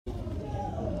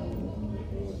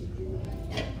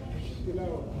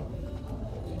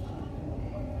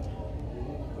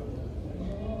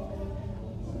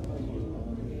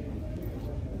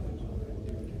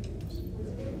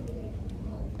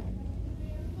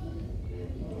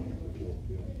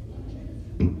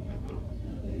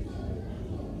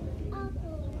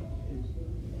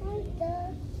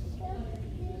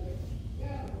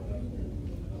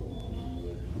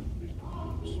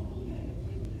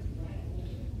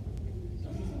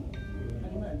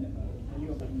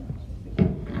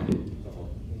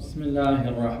بسم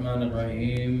الله الرحمن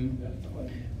الرحيم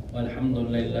والحمد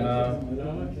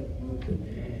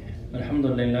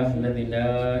لله الذي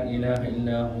لا إله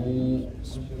إلا هو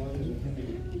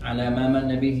على ما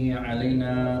من به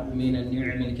علينا من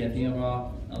النعم الكثيرة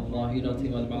الظاهرة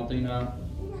والباطنة،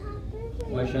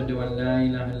 وأشهد أن لا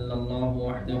إله إلا الله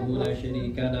وحده لا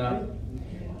شريك له،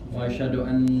 وأشهد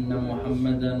أن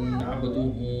محمدا عبده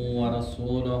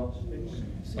ورسوله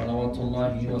صلوات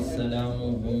الله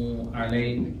وسلامه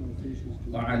عليه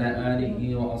وعلى آله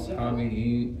وأصحابه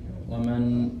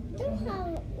ومن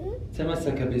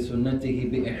تمسك بسنته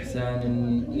بإحسان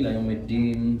إلى يوم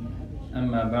الدين.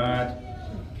 أما بعد.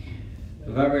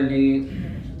 Verily,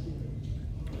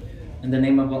 in the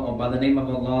name of Allah, by the name of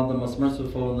Allah, the most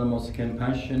merciful and the most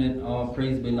compassionate, all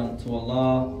praise belongs to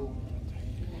Allah,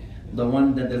 the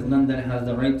one that there's none that has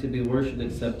the right to be worshipped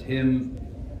except Him,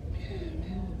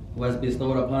 who has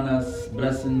bestowed upon us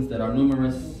blessings that are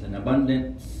numerous and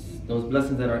abundant, those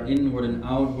blessings that are inward and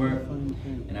outward.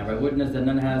 And I bear witness that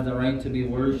none has the right to be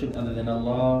worshipped other than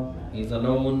Allah. He is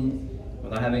alone,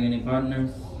 without having any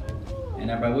partners.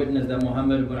 And I bear witness that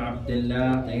Muhammad ibn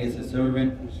Abdullah, that he is his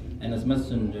servant and his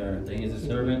messenger, that he is his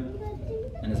servant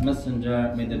and his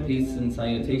messenger. May the peace and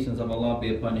salutations of Allah be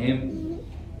upon him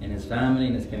and his family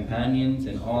and his companions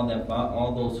and all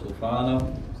those who follow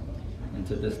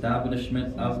into the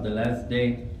establishment of the last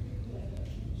day.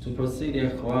 To proceed,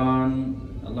 Ikhwan,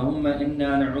 Allahumma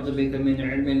inna na'udhu bika min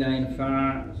ilmin la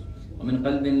yanfa' wa min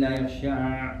qalbin la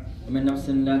yakhsha' wa min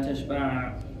nafsin la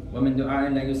tashba' wa min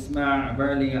du'a'in la yusma'.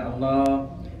 Verily, Ya Allah,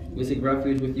 we seek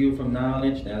refuge with you from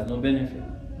knowledge that has no benefit,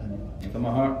 and from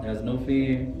a heart that has no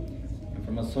fear, and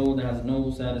from a soul that has no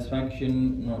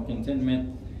satisfaction nor contentment,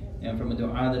 and from a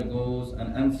du'a that goes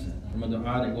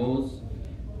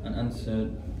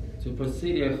unanswered. To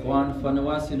proceed, Ya Ikhwan,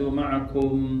 فنواصل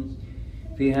معكم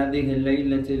في هذه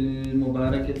الليلة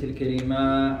المباركة الكريمة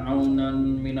عونا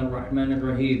من الرحمن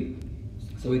الرحيم.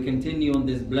 So we continue on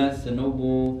this blessed and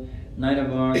noble night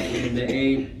of ours in the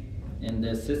aid and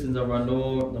the assistance of our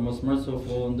Lord, the most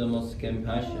merciful and the most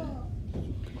compassionate.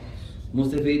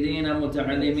 مستفيدين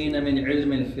متعلمين من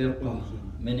علم الفقه.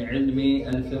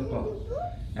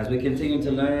 As we continue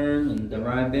to learn and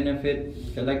derive benefit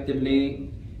collectively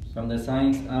from the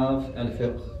science of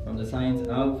al-fiqh,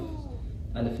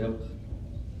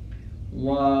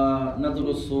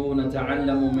 وندرس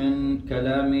نتعلم من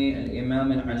كلام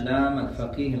الإمام العلام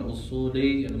الفقيه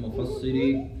الأصولي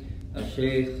المفسر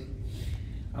الشيخ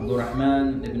عبد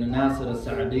الرحمن بن ناصر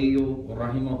السعدي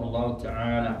رحمه الله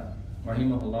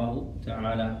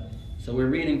تعالى. So we're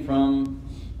reading from,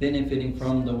 benefiting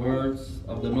from the words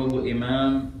of the noble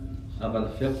Imam of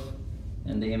al-fiqh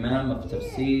and the Imam of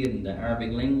Tafsir in the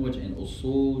Arabic language and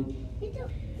Usul,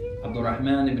 Abdul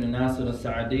Rahman ibn Nasir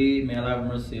al-Sa'di, may Allah have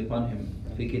mercy upon him,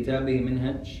 في كتابه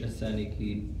منهج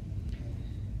السالكين.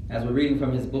 As we're reading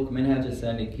from his book Minhaaj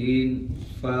Al-Saalikeen,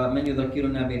 فمن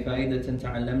يذكرنا بفائدة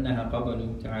تعلمناها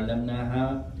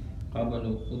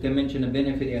قبل. We can mention a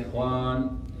benefit,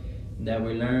 Ikhwan, that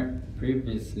we learned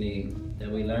previously.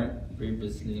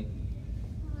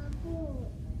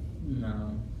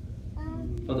 No.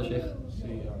 Father Sheikh.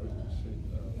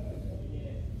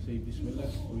 Say Bismillah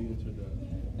before you enter the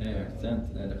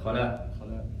الخلاء.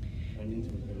 And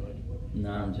into the right.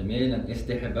 نعم جميلا.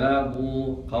 استحباب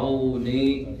قول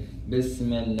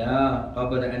بسم الله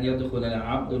قبل أن يدخل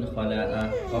العبد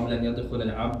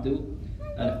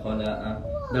الخلاء.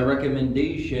 The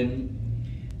recommendation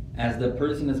as the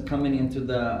person is coming into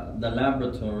the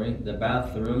laboratory, the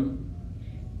bathroom,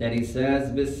 that he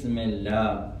says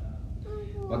Bismillah.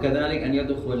 وكذلك أن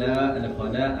يدخل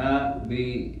الخلاء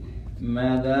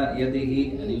بماذا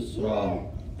يده اليسرى.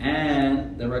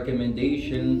 And the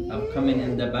recommendation of coming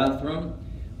in the bathroom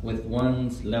with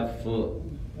one's left foot.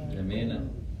 جميلا.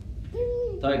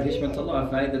 طيب حشمة الله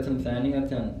فائدة ثانية.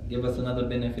 Give us another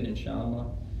benefit inshallah.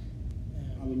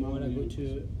 When you want to go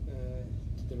to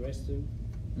the restroom,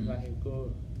 like you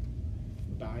go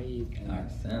بعيد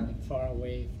and far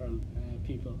away from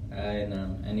people.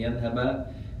 أن يذهب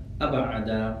أبعد,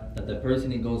 that the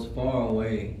person he goes far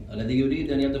away. الذي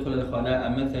يريد أن يدخل الخلاء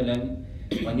مثلا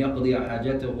وأن يقضي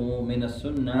حاجته من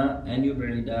السنة أن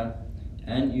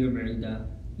يبعد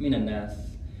من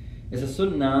الناس. It's a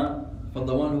sunnah for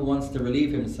the one who wants to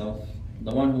relieve himself,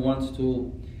 the one who wants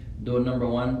to do number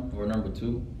one or number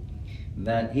two,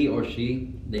 that he or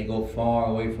she, they go far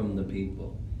away from the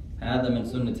people. هذا من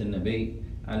سنة النبي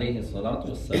عليه الصلاة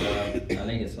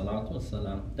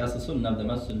والسلام. That's the sunnah of the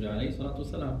messenger عليه الصلاة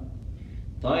والسلام.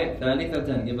 طيب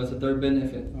ثالثة, give us a third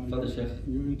benefit. Father Sheikh.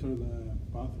 You enter the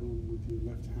bathroom with your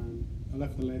left hand,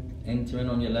 left leg. Entering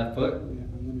on your left foot. Yeah,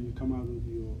 and then you come out with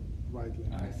your right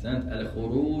leg. أحسنت.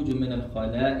 الخروج من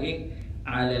الخلاء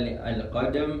على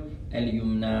القدم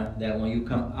اليمنى. That when you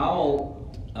come out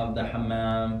of the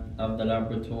hammam, of the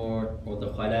laboratory or the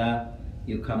khala,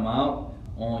 you come out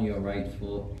on your right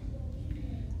foot.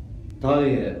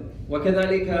 طيب.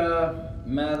 وكذلك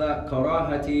ماذا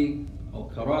كراهة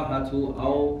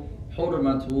أو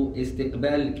حرمة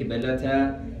استقبال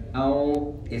القبلة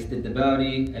أو استدبار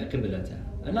القبلة.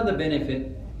 Another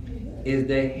benefit is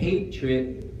the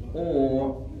hatred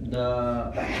or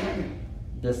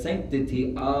the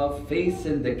sanctity of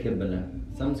facing the Qibla.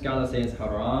 Some scholars say it's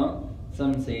haram,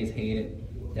 some say it's hated.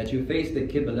 That you face the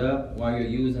Qibla while you're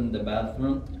using the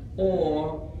bathroom,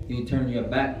 or you turn your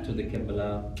back to the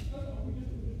Qibla.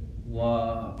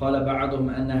 وقال بعضهم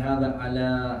أن هذا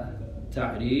على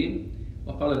تحريم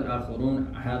وقال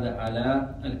الآخرون هذا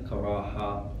على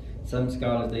الكراهة. Some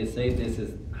scholars they say this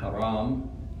is haram,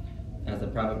 as the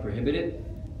Prophet prohibited,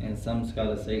 and some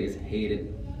scholars say it's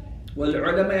hated.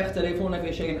 والعلماء يختلفون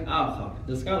في شيء آخر.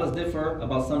 The scholars differ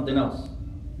about something else.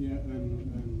 Yeah,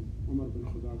 and Umar bin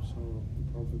Khattab saw the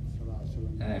Prophet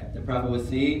ﷺ. The Prophet was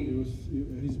seen.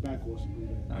 His back was on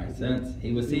the. Alright, since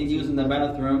he was seen using the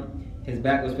bathroom, his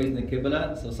back was facing the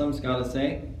Qibla. So some scholars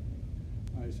say,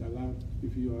 it's allowed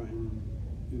if you are in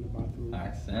the bathroom.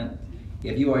 Accent.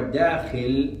 If you are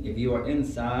dakhil, if you are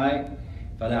inside,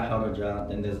 فلا حرج,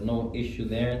 then there's no issue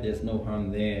there, there's no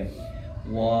harm there.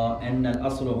 وأن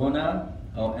الأصل هنا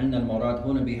أو أن المراد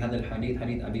هنا بهذا الحديث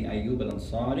حديث أبي أيوب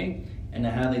الأنصاري أن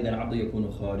هذا إذا العبد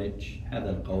يكون خارج. هذا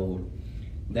القول.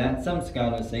 That some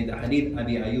scholars say the hadith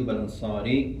Abi Ayyub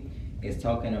al-Ansari is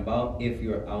talking about if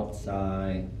you're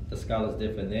outside. The scholars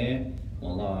differ there.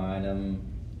 Wallahu alam.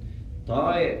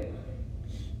 طيب.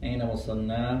 أين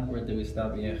وصلنا? Where do we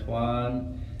stop يا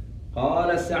إخوان?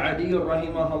 قال السعدي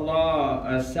رحمه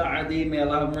الله. السعدي, may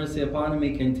Allah have mercy upon him,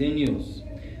 he continues.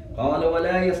 قال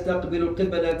ولا يستقبل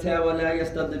القبلة ولا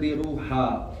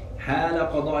يستدبروها حال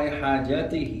قضاء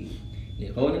حاجته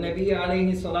لقول النبي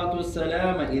عليه الصلاة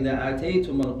والسلام إذا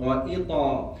أتيتم الغائط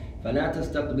فلا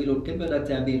تستقبلوا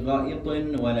القبلة بغائط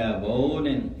ولا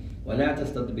بول ولا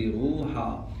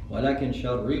تستدبروها ولكن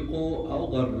شرقوا أو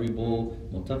غربوا.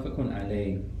 متفق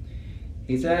عليه.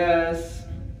 He says,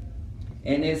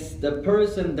 and if the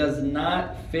person does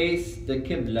not face the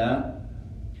Qibla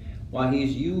while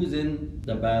he's using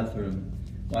the bathroom,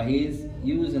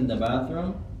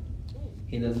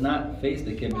 he does not face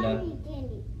the Qibla.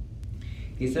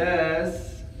 He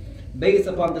says, based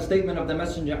upon the statement of the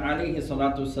Messenger alayhi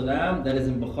salatu wasalam, that is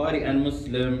in Bukhari and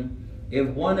Muslim, if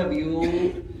one of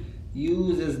you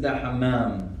uses the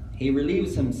hammam, he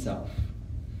relieves himself,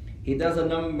 he does a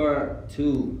number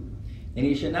 2, then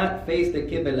he should not face the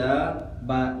Qibla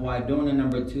while doing a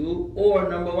number 2 or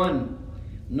number 1,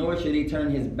 nor should he turn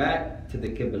his back to the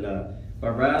Qibla,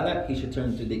 but rather he should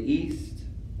turn to the east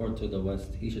or to the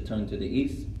west. He should turn to the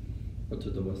east or to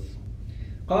the west.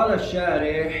 قال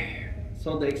الشارح,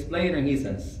 so the explainer he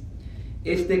says,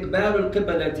 استقبال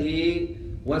القبلة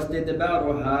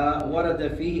واستدبارها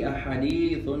ورد فيه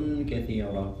أحاديث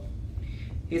كثيرة.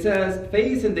 He says,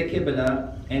 facing the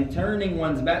Qibla and turning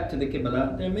one's back to the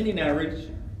Qibla, there are many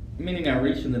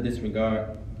narrations in this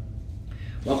regard.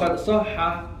 وقد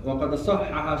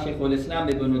صحح شيخ الإسلام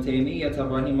ابن تيمية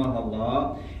رحمه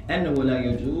الله أنه لا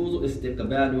يجوز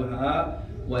استقبالها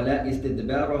ولا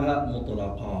استدبارها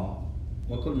مطلقا.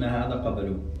 وكنا هذا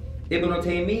قبله. Ibn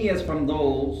Taymiyyah is from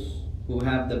those who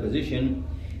have the position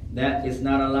that it's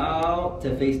not allowed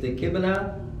to face the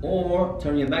Qibla or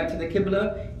turn your back to the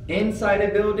Qibla inside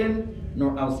a building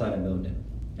nor outside a building.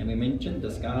 And we mentioned the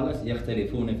scholars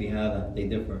يختلفون في هذا, they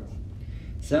differ.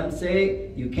 Some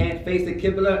say you can't face the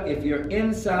Qibla if you're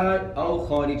inside أو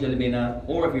خارج البناء,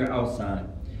 or if you're outside.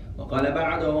 وقال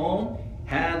بعضهم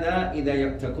هذا إذا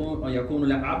يكون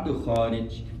العبد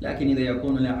خارج لكن إذا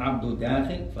يكون العبد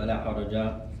داخل فلا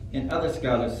حرج. And other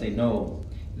scholars say no,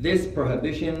 this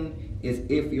prohibition is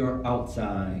if you're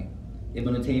outside.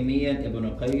 Ibn Taymiyyah,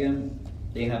 Ibn Qayyim,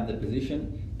 they have the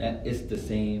position that it's the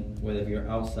same whether you're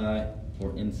outside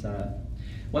or inside.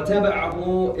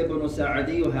 وتبعه ابن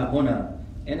سعدي هنا.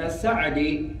 And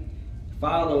as-Sa'di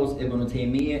follows Ibn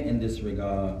Taymiyyah in this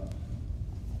regard.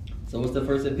 So what's the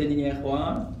first opinion, ya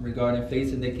ikhwan, regarding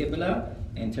facing the Qibla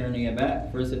and turning your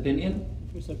back? First opinion?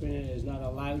 First opinion is not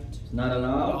allowed. It's not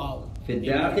allowed. في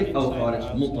الداخل أو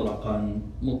خارج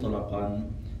مطلقا.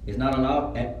 It's not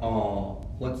allowed at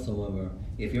all whatsoever.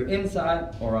 If you're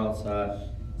inside or outside.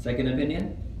 Second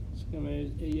opinion?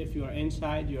 If you're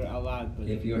inside, you're allowed. But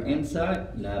if you're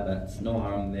inside, لا بأس, no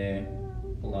harm there.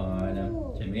 الله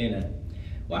أعلم. جميلا.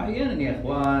 وأحيانا يا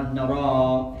إخوان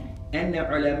نرى أن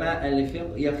علماء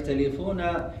الفقه يختلفون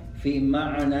في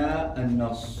معنى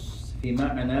النص. في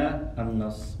معنى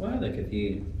النص وهذا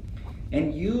كثير.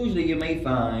 And usually you may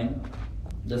find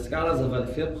the scholars of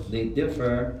al-fiqh, they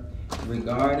differ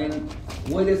regarding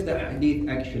what is the hadith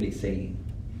actually saying.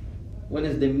 What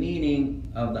is the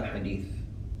meaning of the hadith?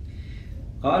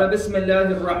 قال بسم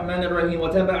الله الرحمن الرحيم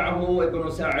وتبعه ابن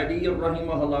سعدي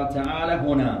رحمه الله تعالى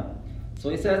هنا. So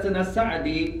he says that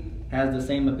Sa'di has the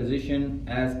same position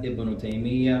as Ibn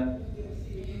Taymiyyah.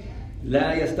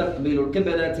 لا يستقبل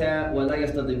القبلة ولا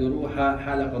يستدبروها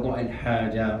حال قضاء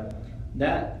الحاجة.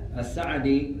 That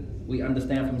Sa'di, we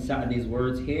understand from Sa'di's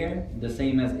words here, the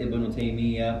same as Ibn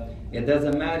Taymiyyah. It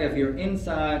doesn't matter if you're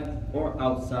inside or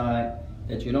outside,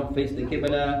 that you don't face the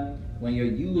Qibla when you're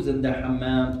using the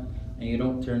hammam and you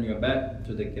don't turn your back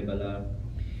to the Qibla.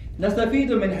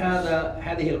 نستفيد من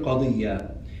هذه القضية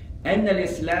أن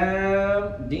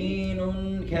الإسلام دين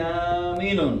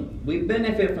كامل. We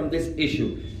benefit from this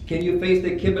issue. Can you face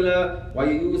the Qibla while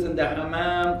you're using the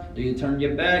hammam? Do you turn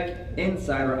your back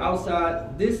inside or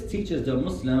outside? This teaches the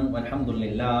Muslim,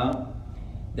 alhamdulillah,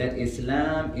 that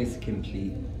Islam is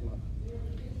complete.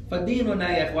 فديننا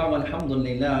يا إخوان والحمد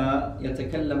لله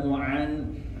يتكلم عن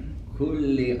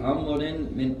كل أمر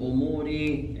من أمور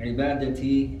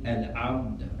عبادة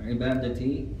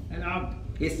العبد.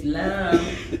 Islam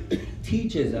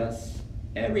teaches us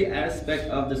every aspect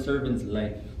of the servant's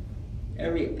life,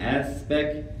 every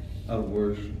aspect of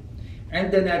worship.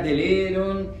 عندنا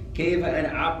دليل كيف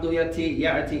العبد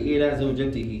يأتي إلى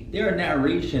زوجته. There are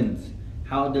narrations.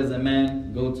 How does a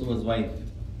man go to his wife?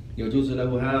 يجوز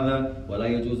له هذا ولا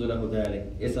يجوز له ذلك.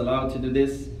 It's allowed to do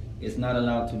this, it's not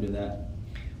allowed to do that.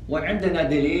 وعندنا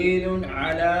دليل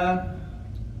على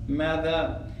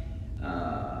ماذا؟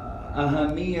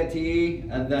 أهمية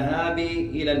الذهاب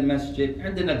إلى المسجد.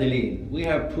 عندنا دليل. We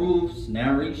have proofs,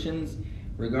 narrations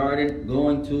regarding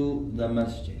going to the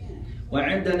masjid.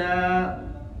 وعندنا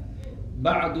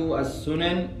بعض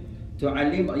السنن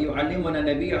يعلمنا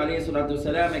النبي عليه الصلاة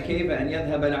والسلام كيف أن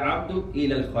يذهب العبد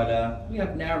إلى الخلاء. We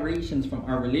have narrations from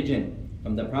our religion,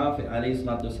 from the Prophet عليه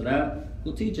الصلاة والسلام,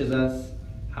 who teaches us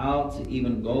how to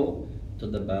even go to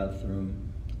the bathroom.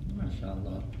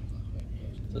 MashaAllah.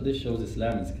 So this shows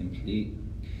Islam is complete.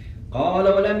 قال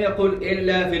ولم يقل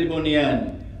إلا في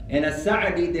البنيان. And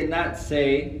As-Sa'di did not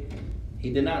say,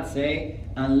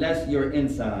 unless you're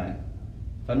inside.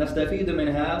 فنستفيد من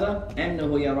هذا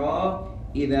أنه يرى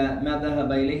إذا ما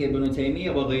ذهب إليه ابن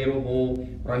تيمية وغيره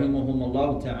رحمهم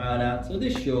الله تعالى. So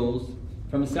this shows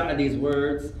from Sa'di's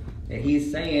words that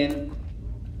he's saying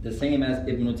the same as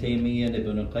Ibn Taymiyyah and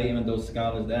Ibn al-Qayyim and those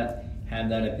scholars that have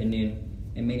that opinion,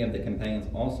 and many of the companions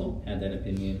also had that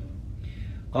opinion.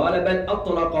 قال بل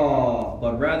أطلق,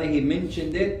 but rather he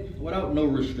mentioned it without no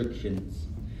restrictions.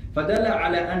 فدل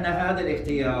على أن هذا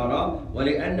الاختيار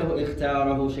ولأنه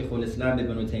اختاره شيخ الإسلام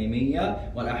ابن تيمية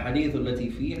والأحاديث التي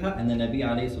فيها أن النبي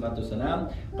عليه الصلاة والسلام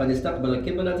قد استقبل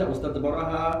القبلة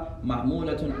واستدبرها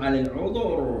محمولة على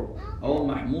العذر أو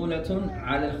محمولة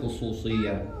على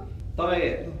الخصوصية.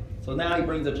 طيب. So now he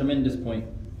brings a tremendous point.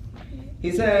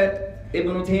 He said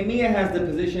Ibn Taymiyyah has the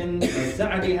position,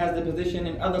 Sa'di has the position,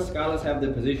 and other scholars have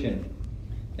the position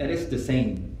that it's the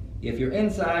same if you're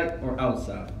inside or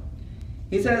outside.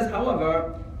 He says,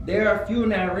 however, there are few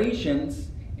narrations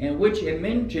in which it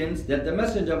mentions that the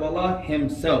Messenger of Allah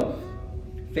himself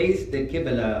faced the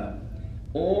Qibla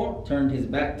or turned his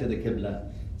back to the Qibla.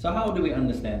 So how do we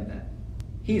understand that?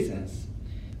 He says,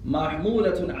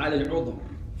 مَحْمُولَةٌ عَلَى الْعُذْرِ.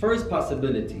 First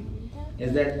possibility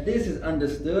is that this is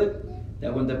understood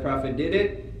that when the Prophet did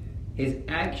it, his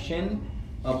action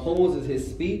opposes his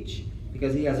speech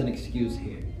because he has an excuse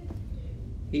here.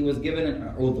 He was given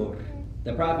an udhr.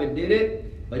 The Prophet did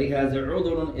it, but he has a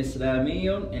udhrun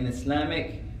islamiyun, an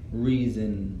Islamic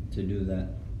reason to do that.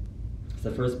 It's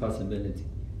the first possibility.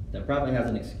 The Prophet has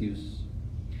an excuse.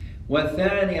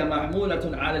 وَالثَّانِيَ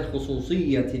مَحْمُولَةٌ عَلَى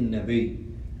الْخُصُوصِيَّةِ النَّبِيِّ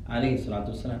عليه الصلاة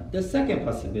والسلام. The second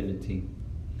possibility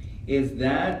is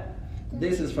that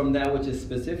this is from that which is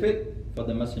specific for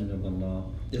the Messenger of Allah.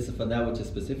 This is for that which is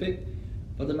specific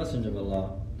for the Messenger of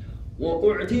Allah.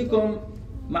 وَأُعْتِيكُمْ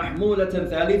مَحْمُولَةً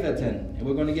ثَالِثَةً. And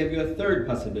we're going to give you a third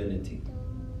possibility.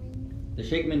 The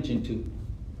Shaykh mentioned two.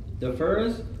 The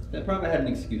first, the Prophet had an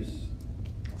excuse.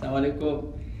 Assalamu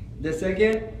alaikum. The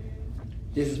second,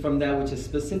 this is from that which is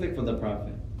specific for the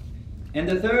Prophet. And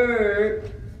the third,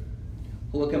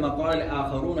 هو كما قال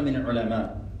الآخرون من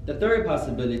العلماء. The third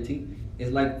possibility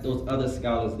is like those other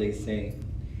scholars, they say,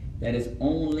 that is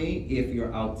only if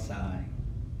you're outside.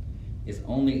 It's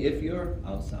only if you're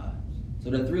outside. So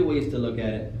there are three ways to look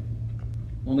at it.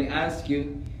 When we ask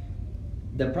you,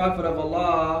 the Prophet of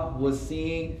Allah was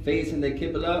seen facing the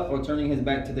Qibla or turning his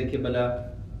back to the Qibla.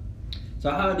 So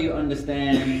how do you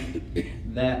understand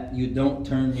that you don't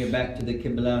turn your back to the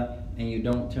Qibla and you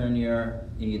don't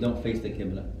face the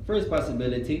Qibla. First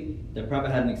possibility, the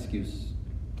Prophet had an excuse.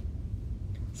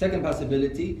 Second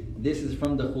possibility, this is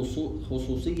from the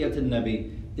khususiyyat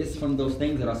al-Nabi. This is from those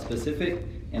things that are specific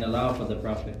and allowed for the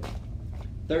Prophet.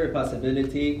 Third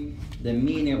possibility, the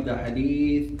meaning of the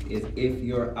hadith is if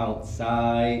you're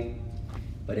outside,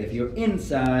 but if you're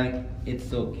inside,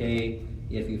 it's okay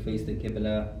if you face the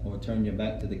Qibla or turn your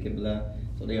back to the Qibla.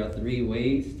 So there are three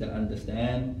ways to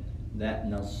understand that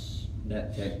nas,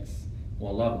 that text.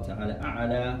 Wallahu ta'ala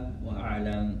a'la wa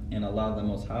a'lam, and Allah the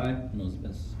Most High knows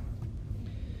best.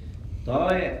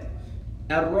 طيب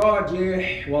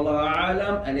الراجح والله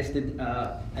أعلم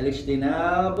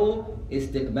الاجتناب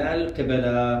استقبال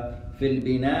القبلة في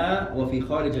البناء وفي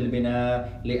خارج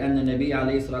البناء لأن النبي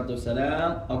عليه الصلاة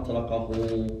والسلام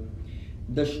أطلقه.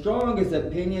 The strongest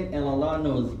opinion, and Allah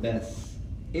knows best,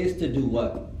 is to do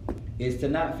what? Is to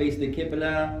not face the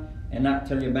Qibla and not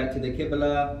turn your back to the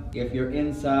Qibla if you're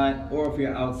inside or if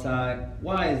you're outside.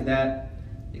 Why is that?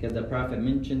 Because the Prophet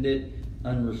mentioned it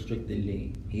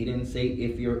unrestrictedly. He didn't say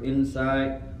if you're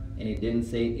inside, and he didn't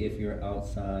say if you're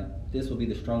outside. This will be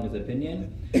the strongest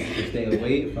opinion to stay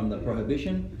away from the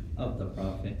prohibition of the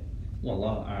Prophet.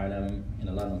 Wallahu a'lam, and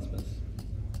Allah knows best.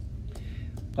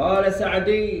 قال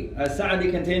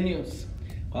السعدي continues.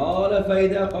 قال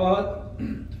فإذا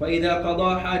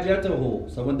قضى حاجته.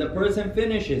 So when the person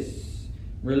finishes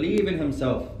relieving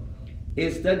himself,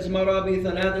 استجمر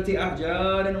بثلاثة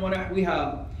أحجار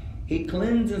ونحوها. He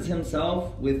cleanses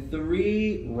himself with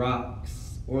 3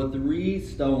 rocks or 3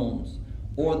 stones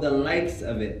or the likes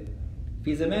of it.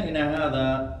 في زماننا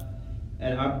هذا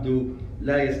العبد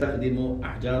لا يستخدم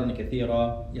أحجار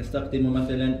كثيرة، يستخدم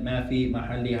مثلا ما في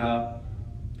محلها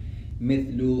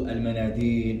مثل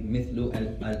المناديل، مثل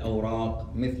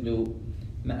الأوراق، مثل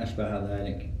ما أشبه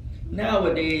ذلك.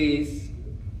 Nowadays,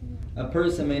 a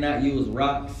person may not use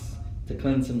rocks to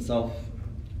cleanse himself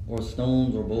or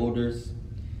stones or boulders.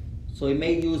 So he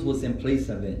may use what's in place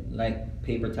of it, like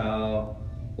paper towel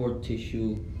or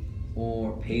tissue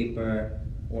or paper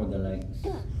or the likes.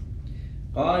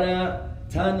 قال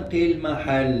تنقي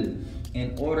المحل,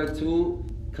 in order to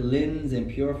cleanse and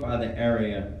purify the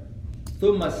area.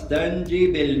 ثم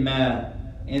استنجي بالماء,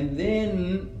 and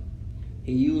then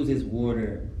he uses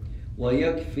water.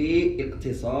 ويكفي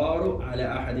اقتصار على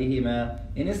أحدهما,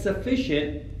 and it's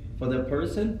sufficient for the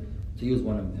person to use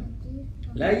one of them.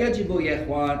 لا يجب يا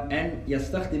إخوان أن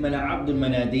يستخدم العبد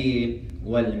المناديل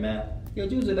والماء.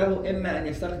 يجوز له إما أن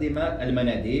يستخدم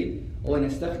المناديل أو أن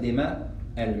يستخدم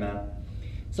الماء.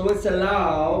 So it's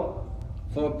allowed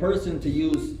for a person to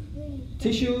use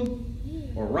tissue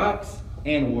or rocks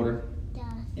and water.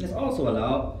 And it's also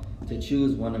allowed to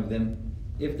choose one of them.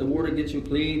 If the water gets you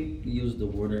clean, use the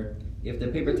water. If the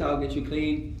paper towel gets you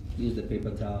clean, use the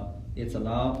paper towel. It's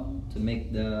allowed to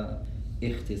make the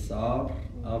ikhtisar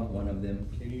of one of them.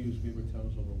 Can you use paper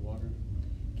towels over water?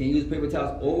 Can you use paper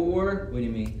towels over water? What do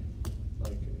you mean?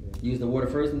 Like use the water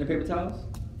first in the paper towels?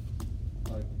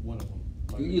 Like one of them.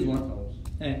 Like You use one.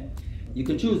 Hey, you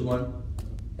can choose one,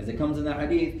 as it comes in the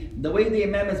hadith. The way the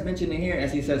Imam is mentioning here,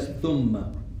 as he says,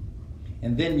 thumma,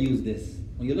 and then use this.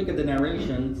 When you look at the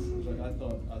narrations, I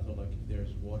thought like if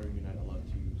there's water, you're not allowed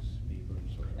to use paper.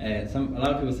 A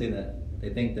lot of people say that. They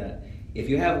think that if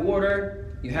you have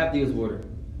water, you have to use water.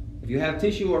 If you have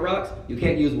tissue or rocks, you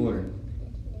can't use water.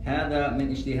 هذا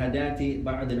من اجتهادات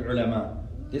بعض العلماء.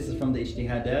 This is from the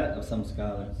اجتهادات of some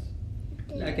scholars.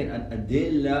 لكن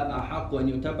الأدلة أحق أن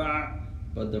يتبع,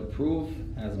 but the proof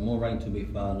has more right to be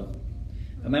followed.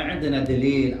 فما عندنا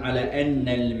دليل على أن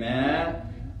الماء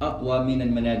أقوى من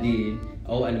المناديل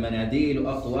أو المناديل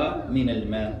أقوى من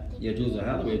الماء. يجوز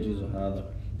هذا ويجوز هذا.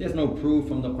 There's no proof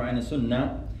from the Quran and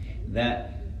Sunnah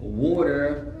that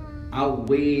water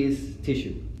outweighs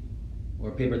tissue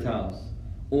or paper towels,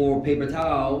 or paper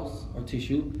towels or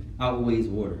tissue outweighs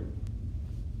water.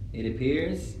 It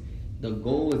appears the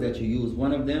goal is that you use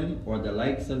one of them or the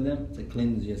likes of them to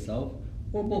cleanse yourself,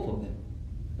 or both of them.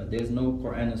 But there's no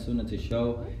Quran and Sunnah to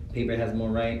show paper has more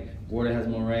right, water has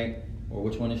more right, or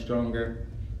which one is stronger.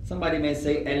 Somebody may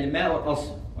say al-ma'u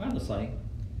al-asl.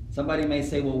 Somebody may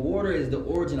say, well, water is the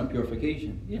origin of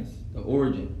purification. Yes, the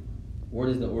origin.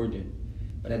 Water is the origin.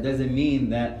 But it doesn't mean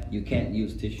that you can't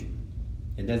use tissue.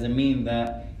 It doesn't mean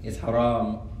that it's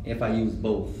haram if I use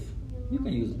both. You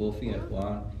can use both, ya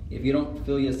ikhwan. If you don't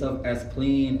feel yourself as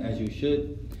clean as you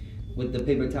should with the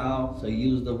paper towel, so you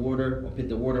use the water, or put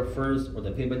the water first or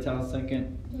the paper towel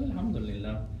second,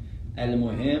 alhamdulillah.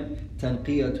 Al-muhim,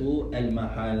 tanqiyatu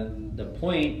al-mahal. The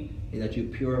point is that you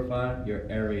purify your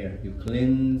area. You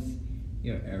cleanse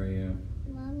your area.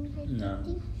 No.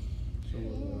 So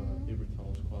paper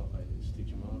towels qualify as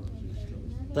istijmar, or is it still?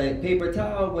 طيب paper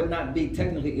towel would not be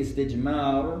technically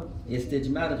استجمار.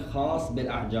 استجمار خاص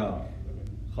بالأحجار.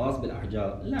 خاص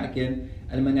بالأحجار. لكن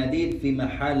المناديل في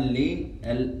محل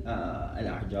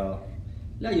الأحجار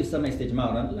لا يسمى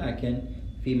استجمارا، لكن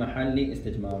في محل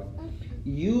استجمار.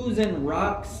 Using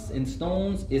rocks and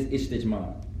stones is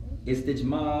istijmar.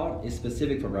 Istijmar is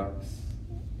specific for rocks.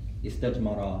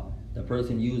 Istajmara. The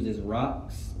person uses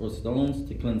rocks or stones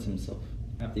to cleanse himself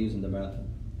after using the bathroom.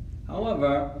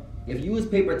 However, if you use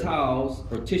paper towels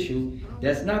or tissue,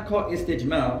 that's not called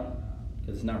istijmar,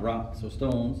 because it's not rocks or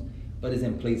stones, but it's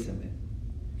in place of it.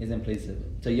 It's in place of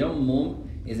it. Tayammum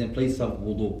is in place of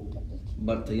wudu,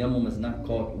 but tayammum is not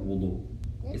called wudu.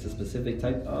 It's a specific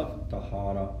type of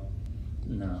tahara.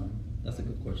 No, that's a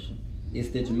good question.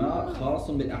 Istijmar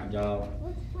khasun bil ahjar.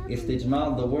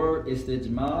 Istijmar, the word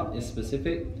istijmar is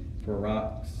specific for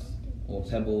rocks or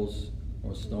pebbles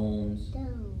or stones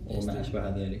or ما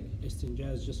أشبه ذلك.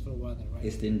 Istinja is just for water, right?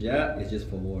 Istinja is just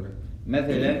for water.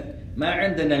 مثلا ما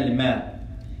عندنا الماء.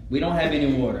 We don't have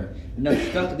any water.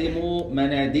 نستخدم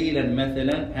مناديلا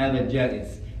مثلا، هذا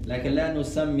جائز. لكن لا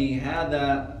نسمي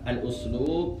هذا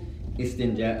الأسلوب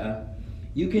استنجاء.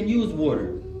 You can use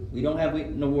water. We don't have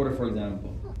no water, for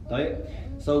example. Right?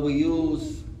 So we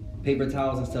use paper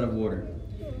towels instead of water.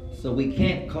 So we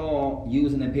can't call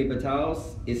using the paper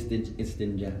towels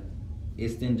istinja.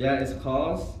 Istinja is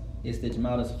khas,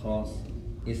 istijmar is khas.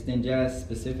 Istinja is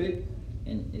specific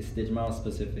and istijmar is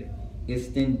specific.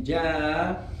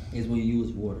 Istinja is when you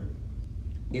use water.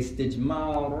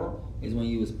 Istijmar is when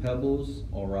you use pebbles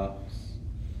or rocks.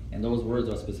 And those words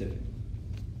are specific.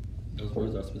 Those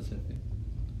words are specific.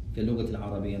 في اللغة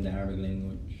العربية in the Arabic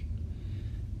language.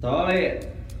 طيب.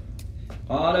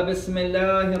 قال بسم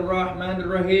الله الرحمن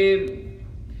الرحيم.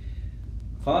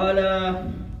 قال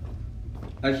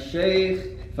الشيخ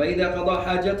فإذا قضى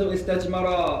حاجته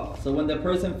استجمرا. So when the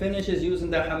person finishes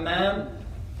using the hammam,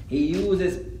 he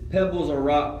uses pebbles or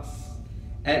rocks.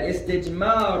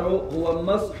 الاستجمار هو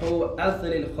مسح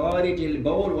أثر الخارج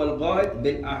البول والغائط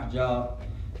بالأحجار.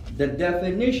 The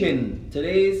definition,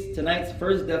 tonight's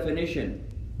first definition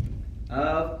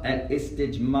of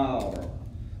al-istijmar.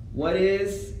 What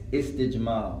is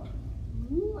istijmar?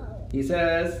 He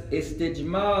says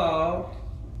istijmar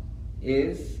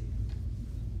is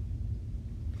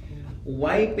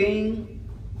wiping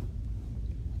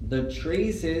the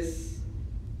traces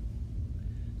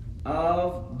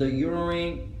of the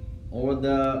urine or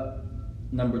the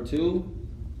number 2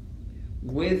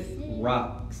 with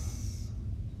rocks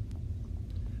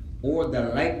or the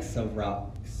likes of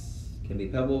rocks. Can be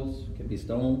pebbles, can be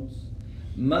stones.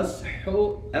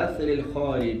 Mashu athar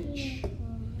al-kharij.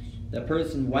 The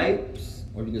person wipes,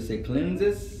 or you could say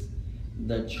cleanses,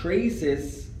 the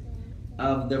traces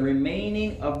of the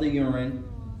remaining of the urine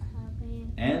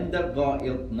and the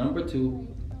ga'il, number 2,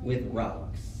 with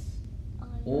rocks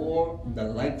or the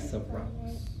likes of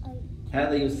rocks.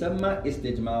 هذا يسمى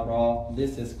استجمارا.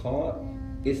 This is called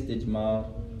istijmar.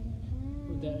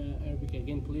 With the Arabic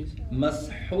again, please.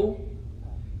 مسح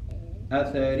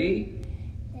أثر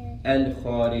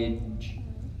الخارج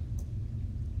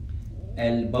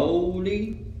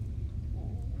البول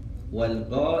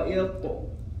والغائط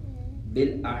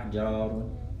بالأحجار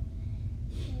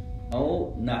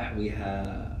أو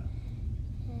نحوها.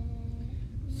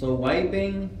 So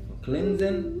wiping,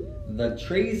 cleansing the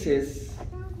traces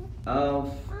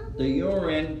of the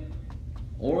urine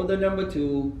or the number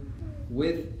 2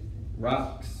 with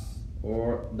rocks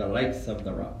or the likes of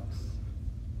the rocks.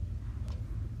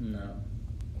 No.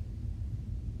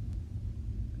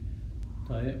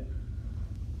 طيب.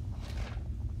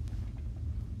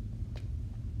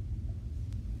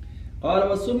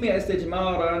 قال وسمي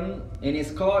استجمارا, and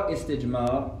it's called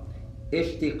استجمار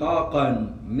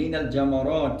اشتقاقا من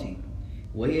الجمرات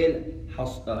وهي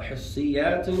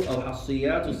الحصيات أو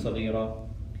حصيات الصغيرة.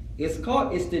 It's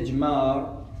called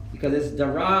istijmar because it's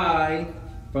derived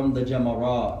from the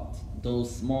jamarat,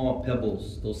 those small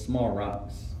pebbles, those small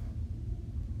rocks.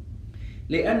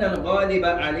 لأن الغالب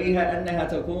عليها أنها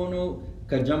تكون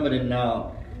كجمر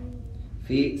النار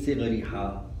في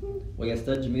صغرها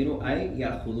ويستجمر أي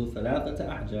يأخذ 3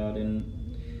 أحجار.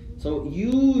 So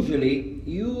usually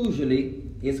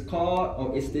it's called,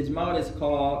 or istijmar is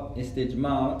called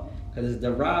istijmar because it's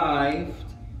derived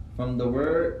from the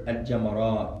word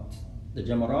al-jamarat. The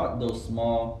jamarat, those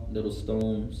small little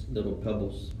stones, little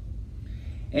pebbles.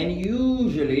 And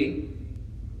usually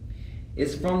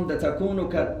it's from the takunu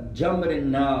كجمر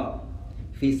النار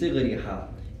في صغرها.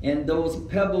 And those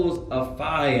pebbles of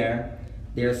fire,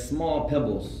 they're small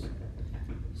pebbles.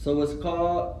 So it's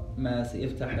called ماسي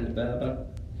افتح الباب.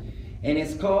 And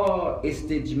it's called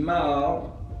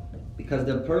istijmar because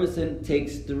the person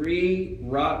takes 3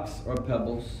 rocks or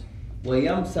pebbles.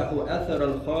 وَيَمْسَحُ أَثَرَ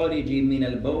الْخَارِجِ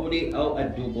مِنَ الْبَوْلِ أَوْ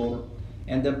الدُّبُرِ.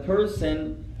 And the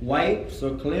person wipes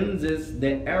or cleanses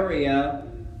the area,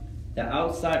 the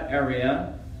outside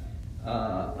area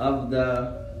of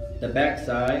the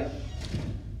backside,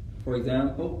 for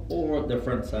example, or the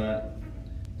front side.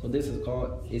 So this is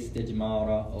called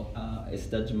istijmara or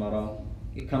istajmara.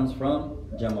 It comes from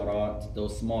jamarat,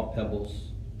 those small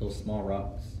pebbles, those small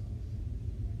rocks.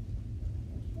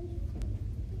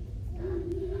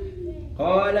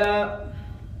 قال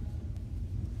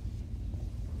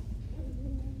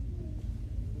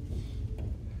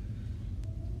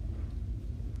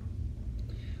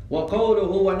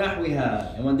وقوله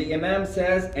ونحوها. And when the Imam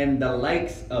says and the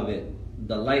likes of it,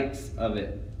 the likes of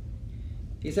it,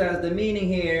 he says the meaning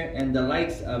here and the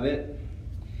likes of it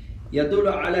يدل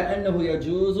على أنه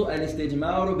يجوز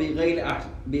الاستجمار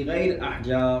بغير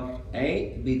أحجار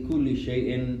أي بكل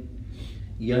شيء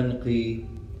ينقي.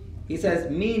 He says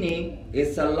meaning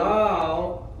it's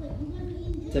allowed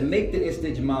to make the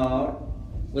istijmar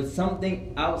with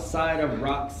something outside of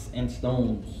rocks and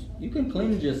stones. You can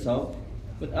cleanse yourself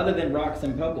with other than rocks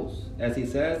and pebbles, as he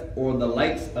says, or the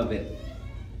likes of it.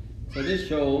 So this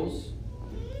shows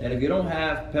that if you don't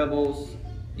have pebbles,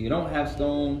 you don't have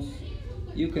stones,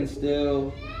 you can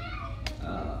still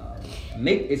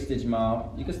make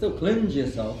istijmar. You can still cleanse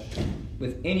yourself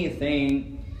with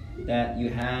anything that you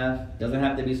have. Doesn't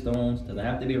have to be stones, doesn't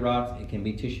have to be rocks. It can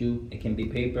be tissue, it can be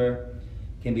paper,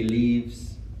 it can be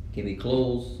leaves, it can be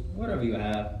clothes, whatever you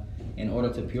have, in order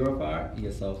to purify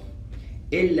yourself.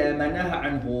 إِلَّا مَنَهَ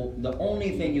عَنْهُ. The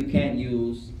only thing you can't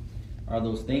use are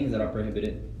those things that are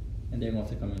prohibited. And they're going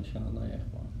to come inshallah.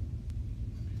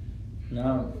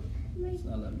 Now,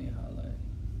 let me highlight.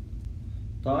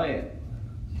 طيب.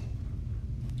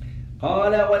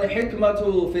 قال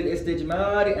والحكمة في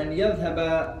الاستجمار أن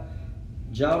يذهب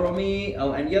جرمي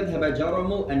أو أن يذهب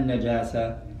جرم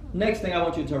النجاسة. Next thing I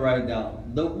want you to write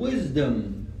down the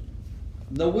wisdom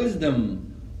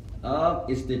of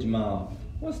istijmar.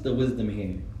 What's the wisdom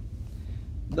here?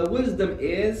 The wisdom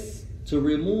is to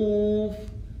remove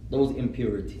those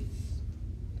impurities.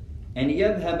 And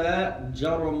يذهب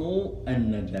جرم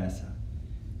النجاسة,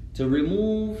 to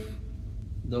remove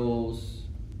those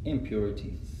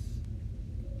impurities.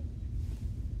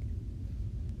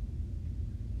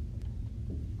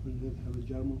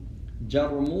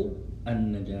 جرم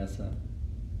النجاسة.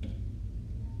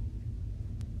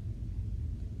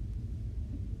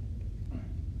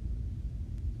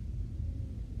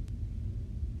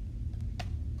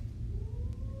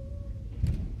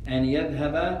 And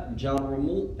يذهب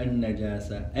جرم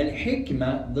النجاسة.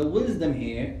 الحكمة, the wisdom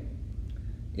here,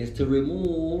 is to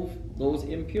remove those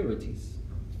impurities.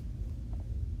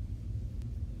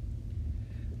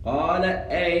 قال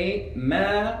أي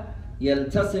ما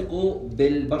يلتصق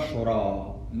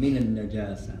بالبشرة من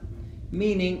النجاسة.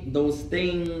 Meaning those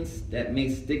things that may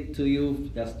stick to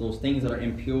you, that's those things that are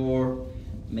impure,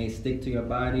 may stick to your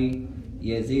body.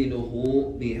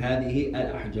 يزيله بهذه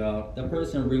الأحجار. The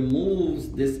person removes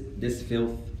this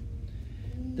filth,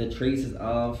 the traces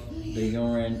of the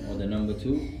urine or the number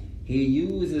 2. He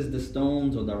uses the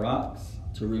stones or the rocks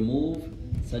to remove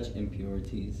such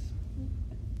impurities.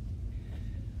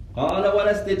 قال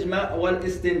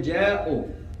والاستنجاء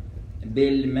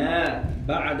بالماء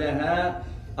بعدها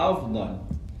أفضل.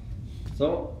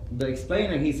 So the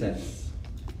explainer, he says,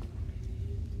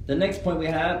 the next point we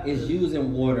have is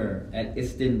using water.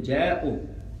 Al-istinja'u.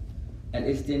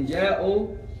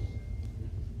 Al-istinja'u,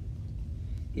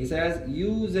 he says,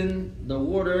 using the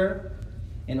water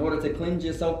in order to cleanse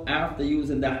yourself after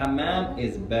using the hammam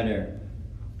is better.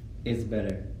 Is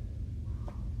better.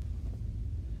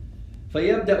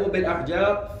 فَيَبْدَأُ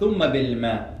بِالْأَحْجَارِ ثُمَّ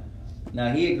بِالْمَاءِ. Now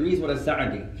he agrees with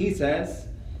As-Sa'di. He says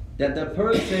that the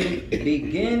person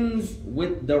begins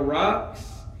with the rocks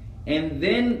and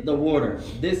then the water.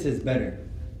 This is better.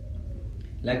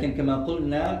 لكن كما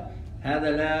قلنا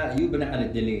هذا لا يبنى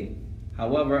على الدليل.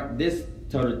 However, this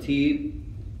tartib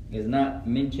is not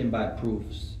mentioned by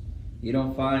proofs. You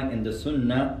don't find in the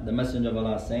Sunnah the Messenger of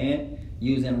Allah saying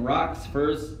using rocks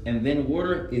first and then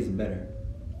water is better.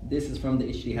 This is from the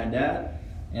Ijtihadat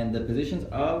and the positions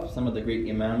of some of the great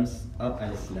Imams of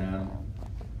Al-Islam.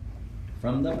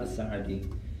 From them, As-Sa'di.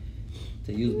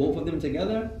 To use both of them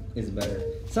together is better.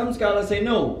 Some scholars say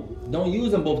no, don't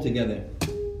use them both together,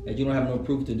 and you don't have no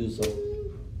proof to do so.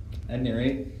 At any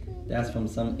rate, that's from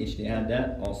some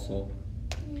Ijtihadat also.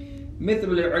 مثل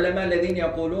العلماء الذين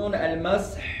يقولون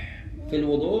المسح في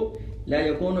الوضوء لا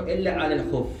يكون إلا على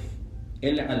الخف.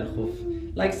 إلا على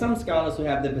الخف. Like some scholars who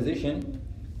have the position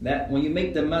that when you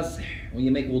make the masah, when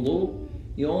you make wudu,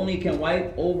 you only can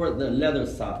wipe over the leather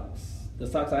socks. The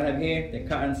socks I have here, the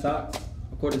cotton socks,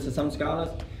 according to some scholars,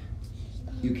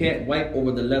 you can't wipe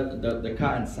over the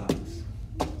cotton socks,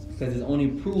 because it's only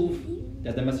proof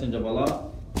that the Messenger of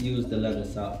Allah used the leather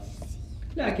socks.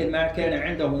 لكن ما كان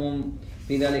عندهم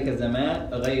في ذلك الزمان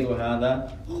غير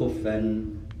هذا خفا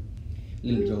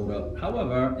للجورب.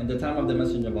 However, in the time of the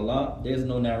Messenger of Allah, there's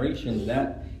no narration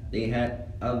that they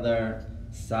had other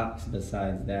socks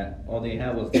besides that. All they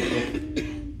had was the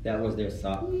khuf. That was their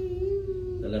sock,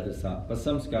 the leather sock. But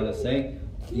some scholars say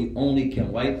you only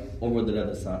can wipe over the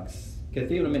leather socks.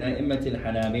 كثير من أئمة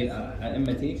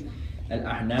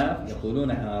الأحناف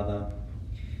يقولون هذا.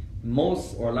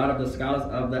 Most or a lot of the scholars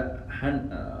of the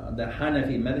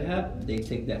Hanafi madhab, they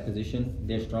take that position.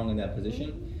 They're strong in that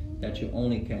position that you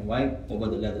only can wipe over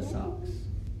the leather socks.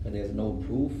 But there's no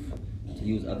proof to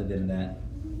use other than that.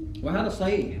 وهذا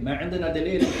صحيح. ما عندنا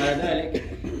دليل على ذلك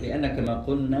لأن كما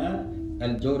قلنا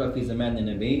الجورة في زمان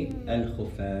النبي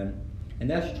الخفان. And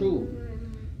that's true.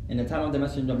 In the time of the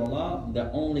Messenger of Allah,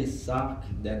 the only sock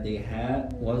that they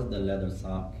had was the leather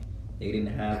sock. They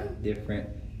didn't have different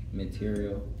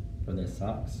material for their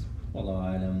socks.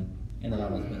 Wallahu alam. And Allah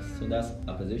knows best. So that's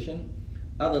a position.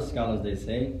 Other scholars, they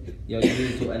say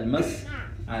يجوز المس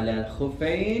على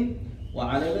الخفين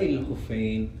وعلى غير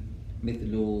الخفين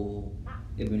مثل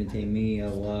ابن تيمية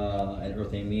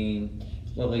والعثيمين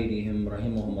وغيرهم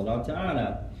رحمهم الله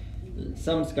تعالى.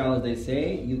 Some scholars, they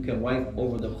say you can wipe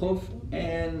over the khuf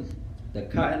and the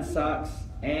cotton socks,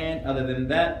 and other than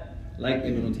that, like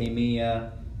Ibn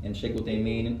Taymiyyah and Shaykh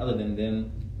Uthaymeen, and other than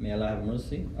them, may Allah have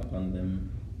mercy upon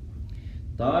them.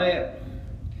 طيب.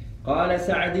 قال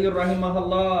سعدي رحمه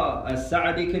الله.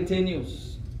 السعدي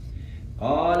continues.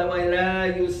 قال ولا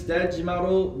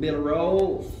يستجمر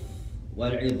بالروث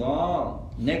والعظام.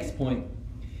 Next point.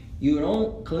 You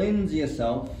don't cleanse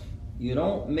yourself. You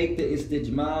don't make the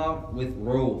istijmar with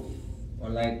roth, or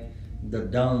like the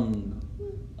dung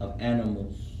of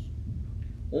animals,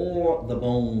 or the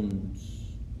bones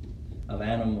of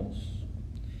animals.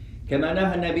 كما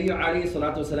نهى النبي عليه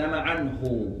الصلاة والسلام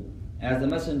عنه. As the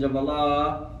Messenger of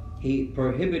Allah, he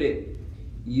prohibited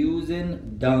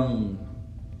using dung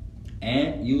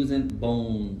and using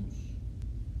bones.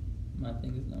 My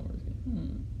thing is not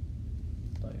working.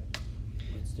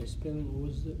 What's the spelling? What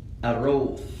was it?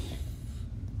 الروث.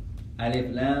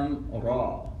 ألف لام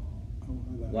راء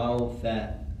واو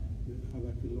فاء.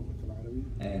 هذا في اللغة العربية.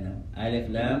 نعم. ألف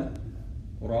لام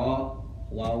راء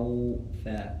واو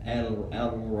فاء.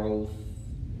 الروث.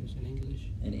 In English.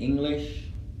 In English,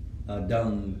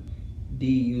 dung.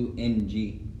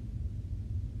 D-U-N-G.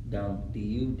 Dung.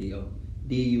 D-U-D-O.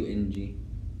 D-U-N-G.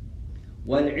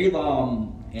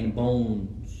 والعظام, and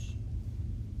bones.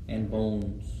 And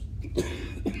bones.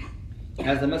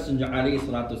 As the Messenger alayhi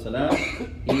salatu wasalam,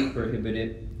 he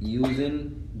prohibited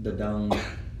using the dung.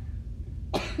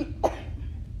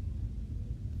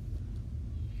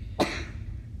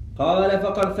 قال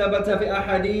فقد ثبت في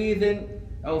أحاديث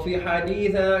أو في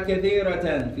حديث كثيرة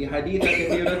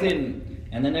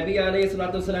أن النبي عليه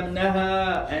الصلاة والسلام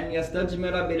نهى أن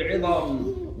يستجمر بالعظم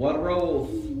والروث.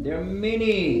 There are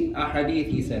many ahadith,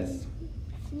 he says,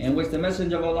 in which the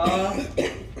Messenger of Allah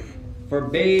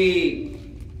forbade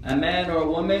a man or a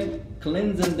woman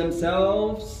cleansing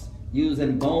themselves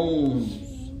using bones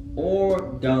or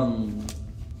dung.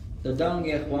 The dung,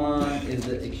 ya ikhwan, is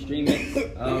the extremist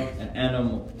of an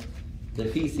animal, the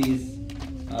feces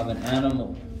of an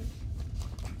animal.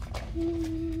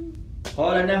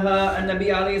 قال نهى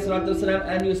النبي عليه الصلاة والسلام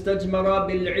أن يستجمر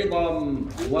بالعظم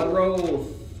والروث.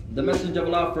 The Messenger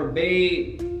of Allah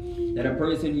forbade that a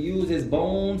person use his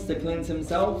bones to cleanse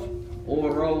himself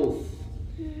or roth.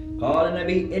 قال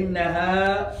النبي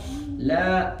إنها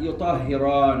لا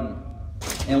يطهران.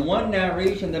 In one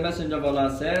narration, the Messenger of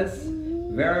Allah says,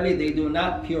 verily they do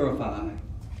not purify.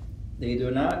 They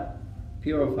do not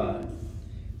purify.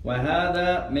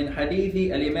 وهذا من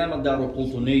حديث الإمام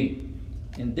الدارقطني.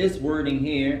 In this wording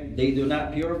here, they do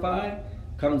not purify,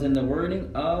 comes in the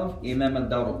wording of Imam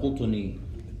al-Darqutni,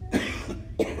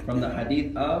 from the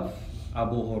hadith of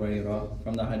Abu Hurairah,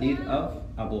 from the hadith of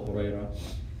Abu Hurairah,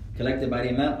 collected by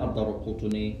Imam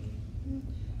al-Darqutni.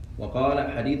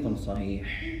 وقال حديث صحيح.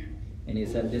 And he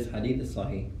said this hadith is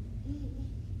sahih,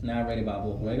 narrated by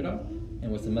Abu Hurairah,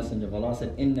 and was the Messenger of Allah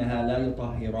said, إنها لا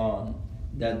يطهران,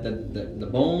 that the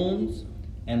bones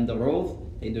and the roth,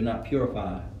 they do not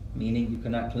purify, meaning you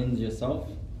cannot cleanse yourself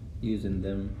using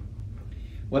them.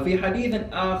 وفي حديث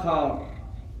آخر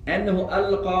أنه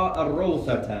ألقى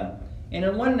الروثة. And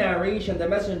in one narration, the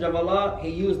Messenger of Allah, he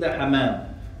used the hammam.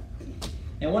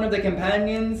 And one of the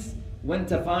companions went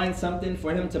to find something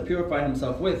for him to purify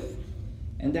himself with.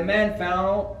 And the man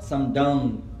found some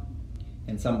dung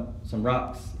and some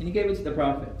rocks, and he gave it to the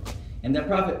Prophet. And the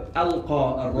Prophet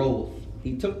alqa al-rawth,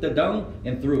 he took the dung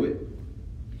and threw it.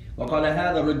 وَقَالَ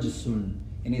هَذَا رِجْسٌ,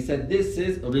 and he said, this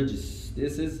is rijs,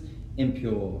 this is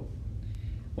impure.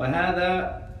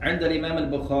 وَهَذَا عند الإمام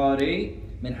البخاري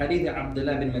من حديث عبد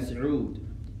الله بن مسعود.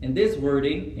 In this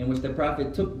wording, in which the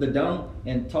Prophet took the dung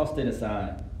and tossed it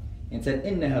aside and said,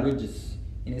 إِنَّهَا رِجْس,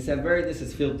 and he said, very, this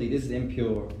is filthy, this is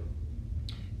impure.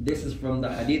 This is from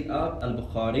the hadith of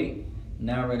Al-Bukhari,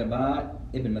 narrated by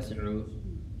Ibn Mas'ud.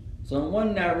 So in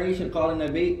one narration, قال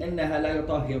النبي إنها لا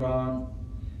يطهران.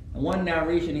 In one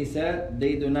narration he said,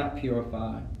 they do not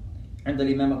purify. عند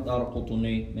الإمام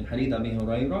الدارقطني من حديث أبي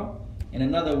هريرة. In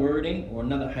another wording or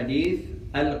another hadith,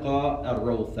 ألقى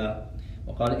الروث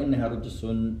وقال إنها رجس.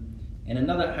 In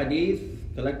another hadith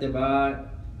collected by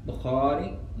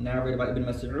Bukhari, narrated by Ibn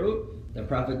Mas'ud, the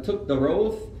Prophet took the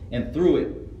roth and threw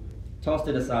it, tossed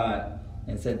it aside,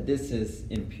 and said, this is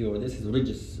impure, this is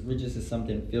rijs. Rijs is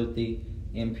something filthy,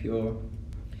 impure.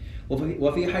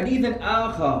 وفي حديث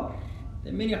آخر,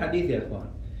 there are many hadith يا إخوان.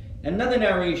 Another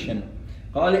narration,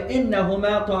 قال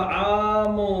إنهما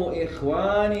طعام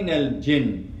إخواننا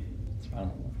الجن.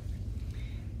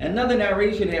 Another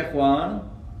narration يا إخوان,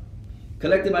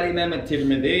 collected by Imam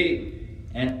Al-Tirmidhi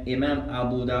and Imam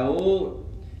Abu Dawud,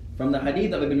 from the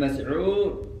hadith of Ibn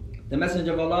Mas'ud, the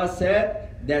Messenger of Allah said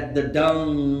that the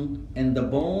dung and the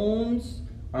bones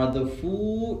are the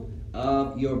food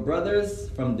of your brothers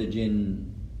from the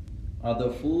jinn. Are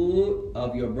the food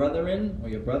of your brethren or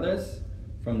your brothers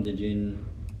from the jinn.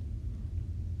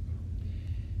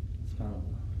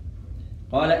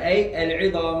 قال أي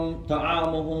العظام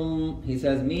طعامهم. He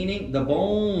says, meaning the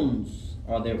bones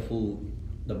are their food.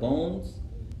 The bones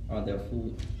are their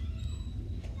food.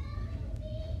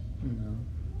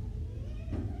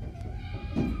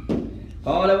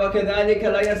 قال وكذلك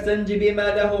لا يستنجي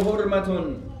بما له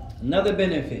حرمة. Another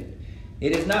benefit.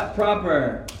 It is not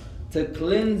proper to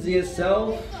cleanse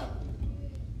yourself,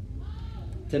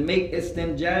 to make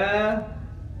istinja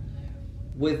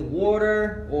with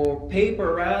water or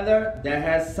paper rather that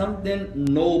has something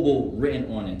noble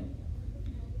written on it.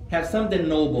 Have something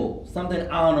noble, something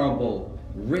honorable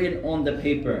written on the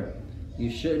paper. You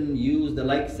shouldn't use the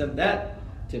likes of that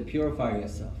to purify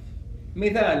yourself.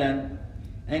 مثالا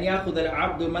أن يأخذ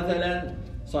العبد مثلا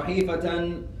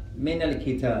صحيفة من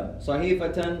الكتاب،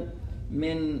 صحيفة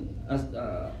من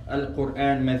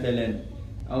القرآن مثلا،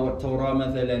 أو التوراة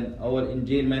مثلا، أو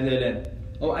الإنجيل مثلا،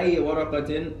 أو أي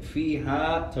ورقة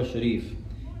فيها تشريف.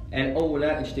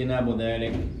 الأولى اجتناب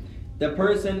ذلك. The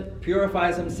person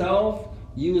purifies himself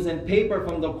using paper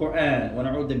from the Quran,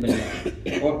 ونعوذ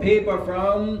بالله, or paper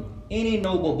from any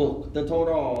noble book, the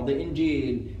Torah, the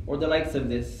Injil, or the likes of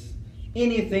this.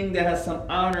 Anything that has some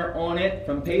honor on it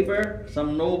from paper,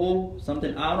 some noble,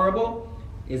 something honorable,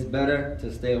 is better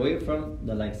to stay away from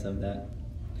the likes of that.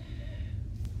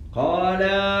 قال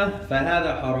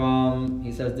فهذا حرام.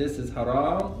 He says this is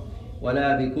haram.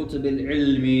 ولا بكتب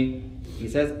العلم. He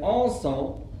says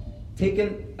also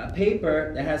taking a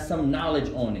paper that has some knowledge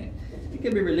on it. It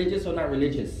can be religious or not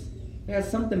religious. It has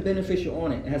something beneficial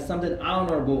on it. It has something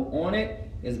honorable on it.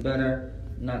 It's better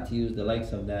not to use the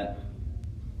likes of that.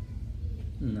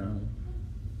 No.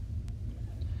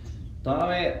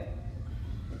 طيب.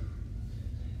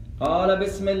 قال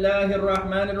بسم الله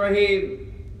الرحمن الرحيم.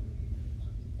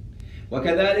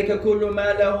 وكذلك كل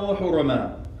ما له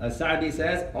حرمة. As-Sa'di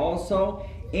says also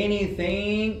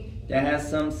anything that has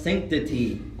some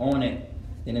sanctity on it,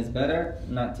 then it's better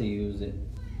not to use it.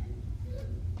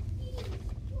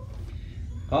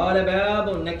 قال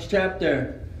باب, next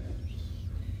chapter.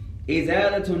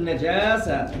 إزالة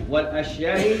النجاسة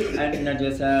والأشياء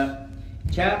النجسة.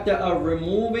 Chapter of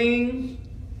removing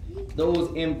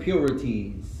those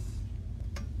impurities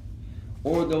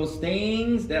or those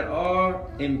things that are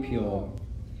impure.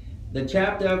 The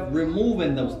chapter of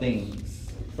removing those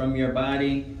things from your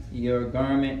body, your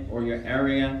garment, or your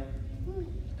area.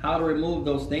 How to remove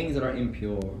those things that are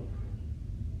impure.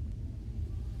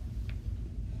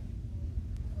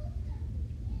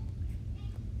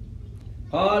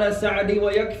 قال السعدي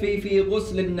ويكفي في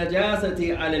غسل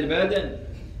النجاسة على البدن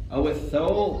أو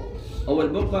الثوب أو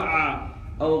البقعة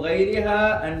أو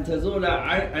غيرها أن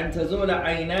تزول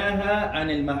عيناها عن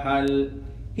المحل.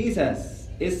 He says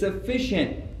it's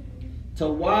sufficient to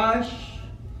wash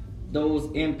those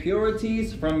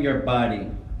impurities from your body.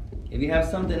 If you have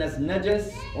something that's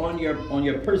najas on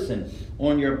your person,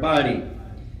 on your body,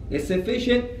 it's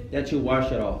sufficient that you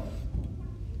wash it off.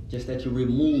 Just that you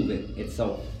remove it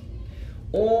itself.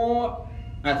 Or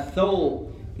a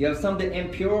thobe, You have something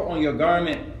impure on your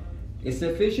garment. It's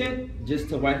sufficient just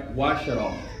to wash it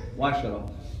off. Wash it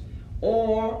off.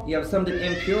 Or you have something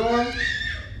impure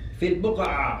fil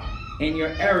buq'a, in your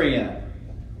area.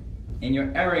 In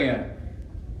your area.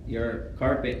 Your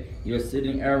carpet, your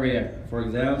sitting area, for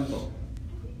example,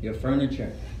 your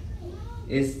furniture.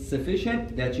 It's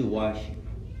sufficient that you wash it.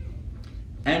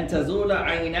 أن تزول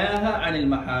عيناها عن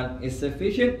المحل. It's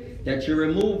sufficient that you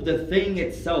remove the thing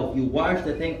itself. You wash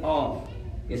the thing off.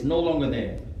 It's no longer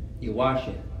there. You wash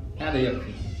it. هذا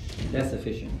يكفي. That's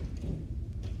sufficient.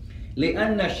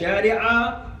 لأن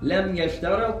الشارع لم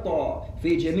يشترط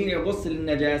في جميع غسل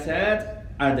النجاسات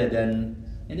عددا.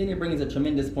 And then he brings a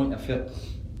tremendous point of fiqh.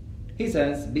 He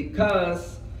says,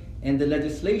 because in the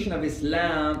legislation of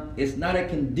Islam, it's not a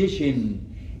condition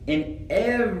in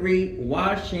every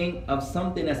washing of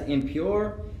something that's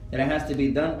impure that it has to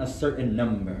be done a certain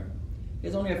number.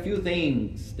 There's only a few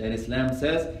things that Islam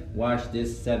says, wash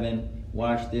this 7,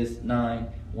 wash this 9,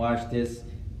 wash this.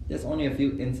 There's only a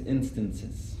few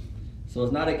instances. So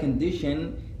it's not a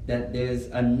condition that there's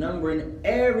a number in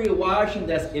every washing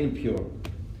that's impure.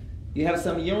 You have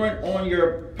some urine on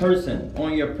your person,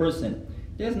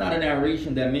 There's not a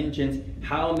narration that mentions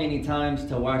how many times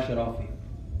to wash it off you.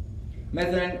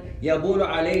 مثلا يبول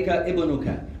عليك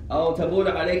ابنك أو تبول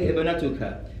عليك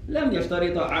ابنتك لم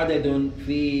يشترط عدد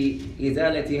في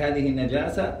إزالة هذه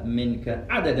النجاسة منك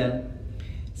عددا.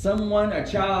 Someone, a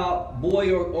child,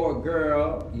 boy or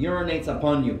girl, urinates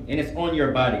upon you and it's on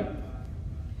your body.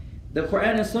 The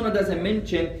Quran and Sunnah doesn't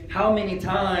mention how many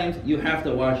times you have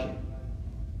to wash it.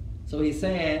 So he's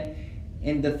saying,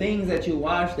 in the things that you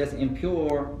wash that's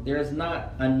impure, there's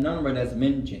not a number that's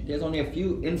mentioned. There's only a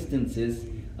few instances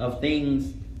of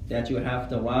things that you have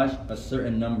to wash a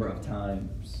certain number of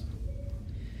times.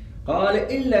 قال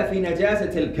إلا في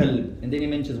نجاسة الكلب. And then he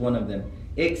mentions one of them.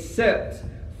 Except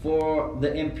for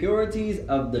the impurities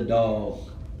of the dog.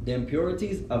 The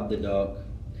impurities of the dog.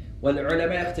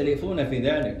 والعلماء يختلفون في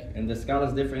ذلك. And the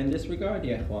scholars differ in this regard,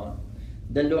 يا إخوان.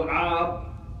 The لعاب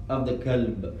of the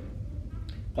كلب.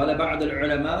 قال بعض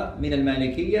العلماء من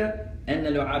المالكية أن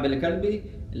لعاب الكلب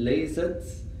ليست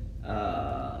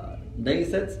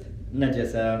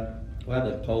نجسة. وهذا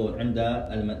القول عند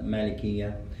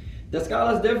المالكية. The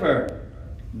scholars differ.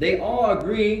 They all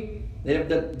agree that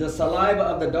if the saliva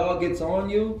of the dog gets on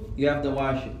you, you have to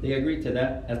wash it. They agree to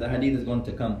that, as the hadith is going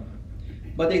to come.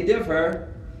 But they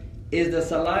differ, is the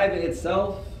saliva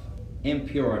itself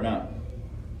impure or not?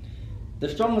 The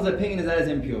strongest opinion is that it's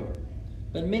impure.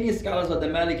 But many scholars of the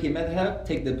Maliki madhab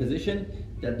take the position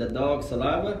that the dog's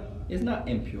saliva is not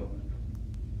impure.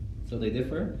 So they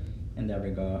differ in that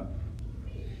regard.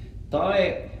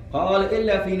 طيب قال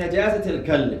إلا في نجاسة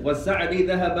الكلب والسعدي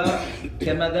ذهب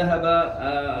كما ذهب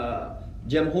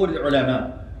جمهور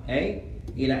العلماء أي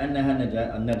إلى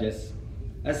أنها النجس.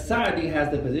 As-Sa'di has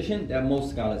the position that most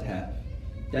scholars have,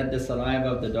 that the saliva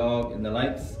of the dog and the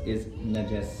likes is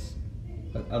najas,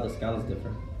 but other scholars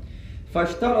differ.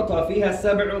 فاشترط فيها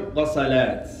سبع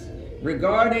غسلات.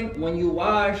 Regarding when you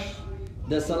wash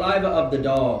the saliva of the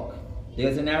dog,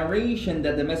 there's a narration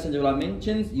that the Messenger of Allah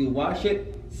mentions you wash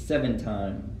it 7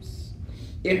 times.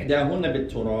 إحداهن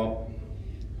بالتراب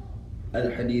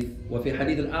الحديث وفي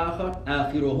حديث الآخر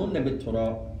آخرهن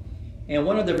بالتراب. And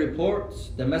one of the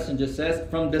reports, the Messenger says,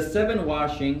 from the 7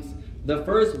 washings, the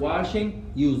first washing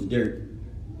use dirt,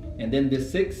 and then the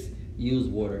 6 use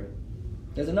water.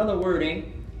 There's another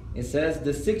wording. It says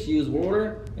the 6 use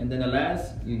water, and then the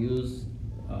last you use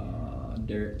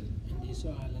dirt. So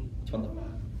Alan,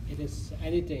 it is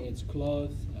anything. It's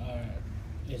clothes, or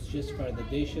it's just for the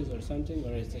dishes or something,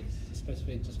 or is it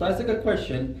specific? Just that's a good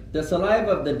question. The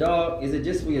saliva of the dog, is it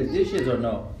just for your dishes or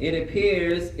no? It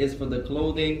appears it's for the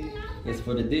clothing, it's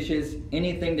for the dishes,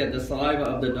 anything that the saliva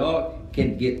of the dog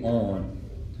can get on.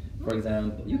 For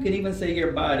example, you can even say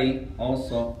your body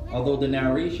also, although the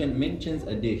narration mentions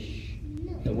a dish.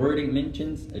 The wording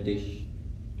mentions a dish.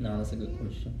 No, that's a good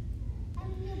question.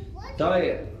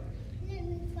 طيب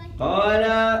قال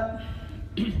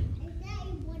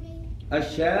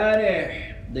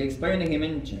الشارح, the explaining he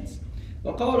mentions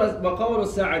وقول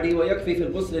السعدي ويكفي في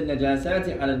الغسل النجاسات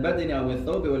على البدن أو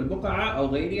الثوب والبقعة أو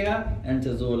غيرها أن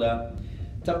تزول.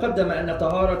 تقدم أن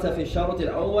طهارة في الشرط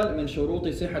الأول من شروط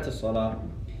صحة الصلاة.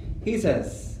 He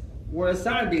says, where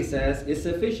Sa'di says it's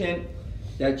sufficient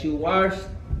that you wash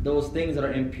those things that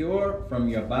are impure from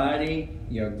your body,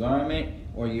 your garment,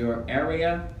 or your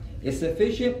area. It's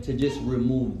sufficient to just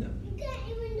remove them.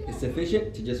 It's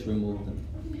sufficient to just remove them.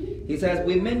 He says,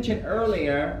 we mentioned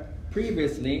earlier,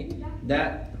 previously,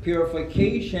 that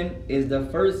purification is the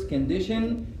first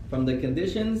condition from the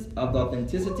conditions of the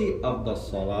authenticity of the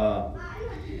salah.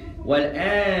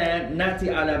 والآن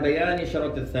نأتي على بيان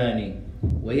الشرط الثاني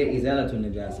وهي إزالة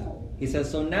النجاسة. He says,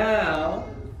 so now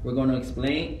we're going to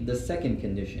explain the second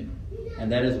condition,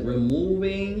 and that is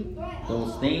removing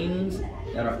those things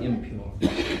that are impure.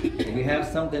 If you have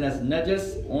something that's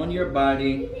najas on your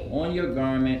body, on your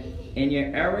garment, in your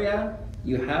area,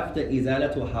 you have to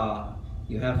إزالتها.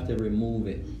 You have to remove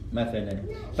it. مثلا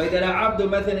فإذا العبد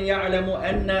مثلا يعلم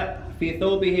أن في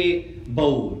ثوبه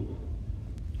بول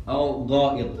أو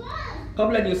غائط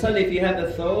قبل أن يصلي في هذا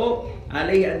الثوب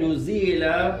عليه أن يزيل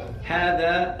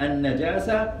هذا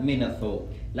النجاسة من الثوب.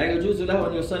 لا يجوز له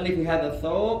أن يصلي في هذا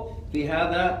الثوب في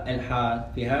هذا الحال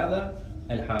في هذا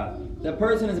الحال. The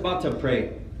person is about to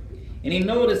pray and he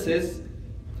notices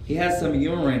he has some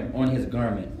urine on his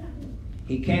garment.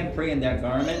 He can't pray in that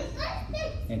garment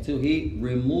until he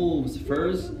removes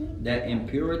first that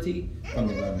impurity from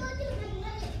the garment.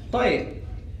 طيب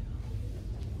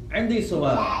عندي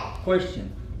سؤال question.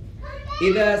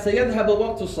 إذا سيذهب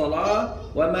وقت الصلاة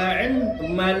وما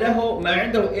ما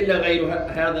عنده إلا غير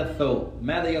هذا الثوب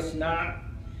ماذا يصنع؟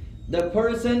 The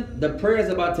prayer is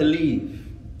about to leave,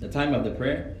 the time of the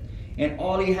prayer, and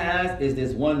all he has is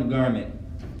this one garment.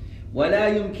 ولا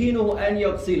يمكنه أن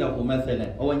يغسله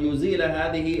مثلا أو أن يزيل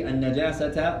هذه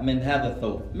النجاسة من هذا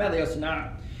الثوب. ماذا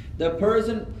يصنع?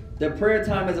 The prayer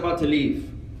time is about to leave.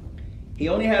 He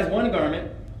only has one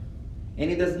garment and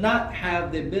he does not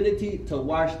have the ability to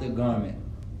wash the garment.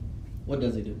 What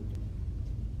does he do?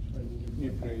 He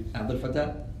prays. Abdul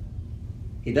Fattah?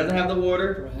 He doesn't have the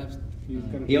water. Perhaps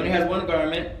He only has one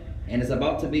garment and it's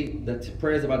about to be, the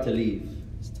prayer is about to leave.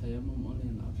 Is tayammum only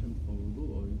an option for wudu,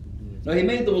 or you could do it? No, he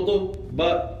made the wudu,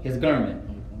 but his garment.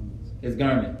 His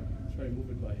garment. Try to move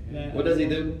it by hand. What does he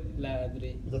do? لا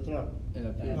أدري.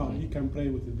 No, he can pray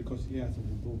with it because he has a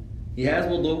wudu. He has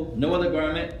wudu, no other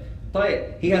garment.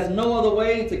 طيب, he has no other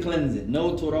way to cleanse it.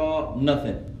 No turab,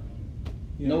 nothing.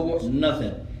 No,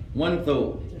 nothing. One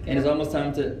thought. And it's almost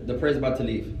time to, the prayer is about to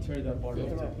leave. Tear that part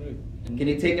off. Can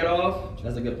he take it off?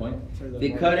 That's a good point. If he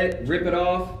cut it, rip it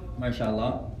off,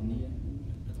 mashallah.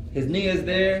 His knee is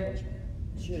there.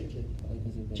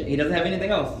 He doesn't have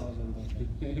anything else.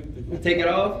 Take it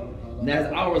off. Now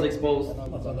his hours exposed.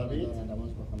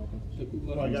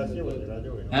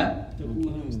 Huh?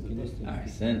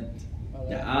 أحسنت.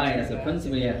 The ayah is a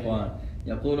principle يا إخوان.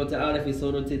 يقول تعالى في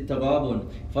سورة التغابن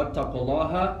فاتقوا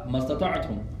الله ما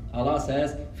استطعتم. Allah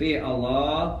says, fear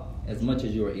Allah as much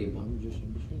as you are able.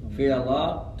 Fear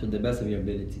Allah to the best of your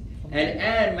ability.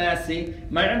 And Masi,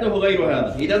 ما عنده غير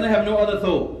هذا. He doesn't have no other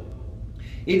thought.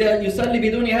 إذا يصلي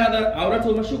بدون هذا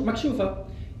عورته مكشوفة.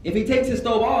 If he takes his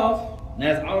thought off,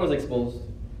 now his aura is exposed.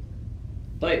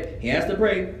 طيب, he has to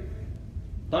pray.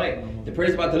 طيب, the prayer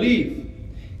is about to leave.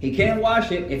 He can't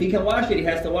wash it. If he can wash it, he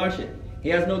has to wash it. He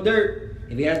has no dirt.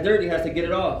 If he has dirt, he has to get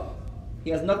it off. He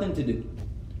has nothing to do.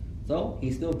 So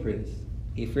he still prays.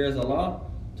 He fears Allah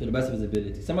to the best of his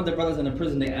ability. Some of the brothers in the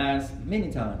prison, they ask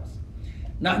many times,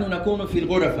 نحن نكون في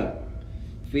الغرفة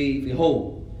في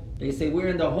hole. They say we're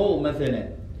in the hole مثلا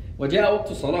وجاء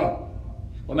وقت الصلاة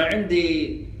وما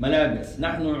عندي ملابس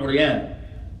نحن عريان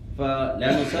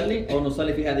فلا نصلي أو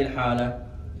نصلي في هذه الحالة.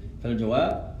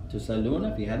 فالجواب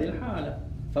تصلون في هذه الحالة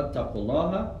فاتقوا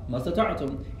الله ما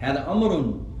استطعتم. هذا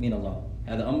أمر من الله.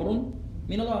 هذا أمر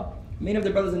من الله. Many of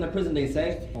the brothers in the prison, they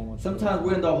say, sometimes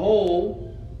we're in the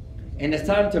hole and it's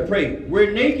time to pray.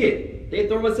 We're naked. They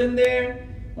throw us in there.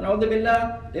 They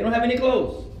don't have any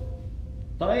clothes.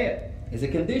 It's a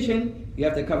condition. You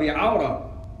have to cover your aura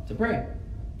to pray.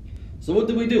 So what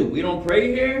do? We don't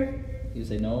pray here? You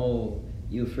say, no,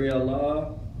 you fear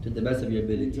Allah to the best of your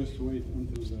ability. Just wait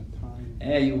until the time.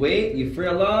 And you wait, you fear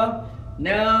Allah.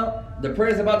 Now the prayer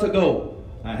is about to go.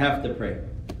 I have to pray.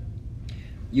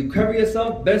 You cover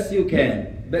yourself best you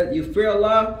can. But you fear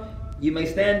Allah. You may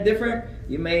stand different.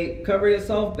 You may cover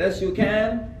yourself best you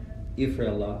can. You fear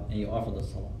Allah and you offer the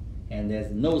salah. And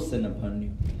there's no sin upon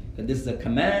you. But this is a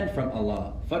command from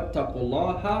Allah. فَاتَّقُوا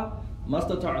اللَّهَ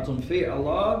مَسْتَطَعْتُمْ. Fear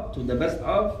Allah to the best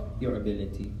of your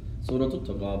ability. Surah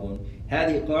Al-Taghabun.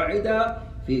 هذه قاعدة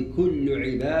في كل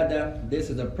عبادة. This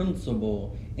is a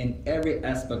principle in every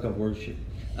aspect of worship.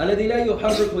 الذي لا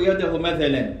يحرك يده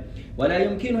مثلا ولا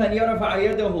يمكنه أن يرفع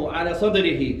يده على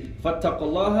صدره فاتقوا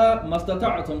الله ما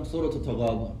استطعتم. Surah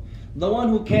Al-Taghabun. The one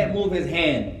who can't move his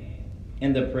hand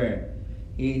in the prayer.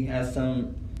 He has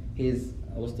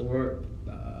what's the word?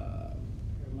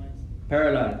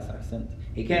 Paralyzed.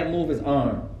 He can't move his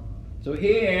arm. So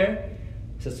here,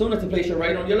 it's a sunnah to place your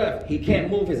right on your left. He can't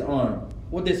move his arm.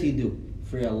 What does he do?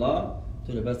 Fear Allah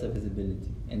to the best of his ability.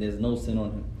 And there's no sin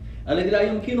on him. الذي لا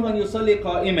يمكنه أن يصلي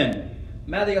قائما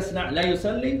ماذا يصنع؟ لا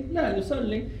يصلي؟ لا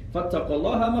يصلي. فاتقوا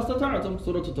الله ما استطعتم.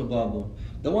 سورة التغابن.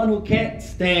 The one who can't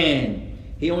stand,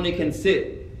 he only can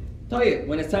sit. طيب,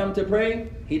 when it's time to pray,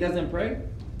 he doesn't pray?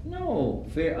 No.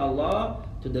 Fear Allah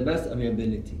to the best of your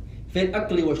ability. في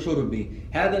الأكل والشرب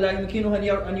هذا لا يمكنه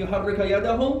أن يحرك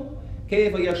يده.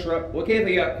 كيف يشرب وكيف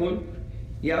يأكل؟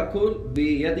 يأكل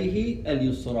بيده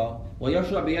اليسرى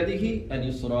ويشرب بيده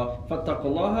اليسرى. فاتقوا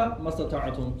الله ما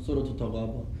استطعتم. سورة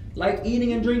التغابن. Like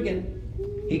eating and drinking,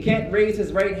 he can't raise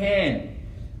his right hand.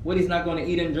 What, he's not going to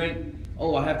eat and drink?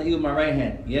 Oh, I have to eat with my right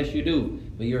hand. Yes, you do,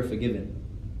 but you're forgiven.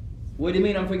 What do you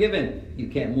mean I'm forgiven? You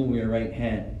can't move your right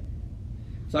hand.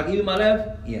 So I can eat with my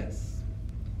left? Yes.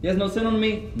 There's no sin on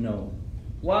me? No.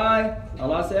 Why?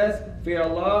 Allah says, fear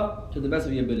Allah to the best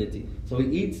of your ability. So he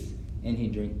eats and he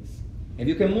drinks. If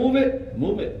you can move it,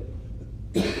 move it.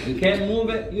 You can't move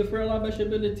it, you fear Allah by your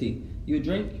ability. You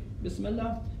drink,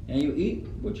 Bismillah, and you eat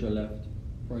with your left,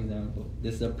 for example.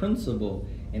 This is a principle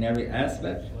in every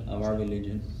aspect of our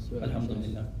religion.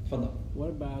 Alhamdulillah. Fadal. What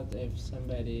about if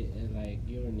somebody like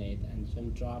urinate and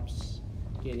some drops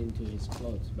get into his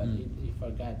clothes, but he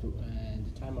forgot to,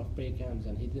 the time of prayer comes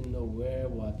and he didn't know where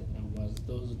was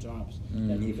those drops.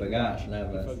 He forgot. He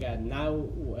forgot. Now,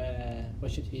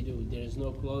 what should he do? There is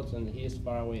no clothes and he is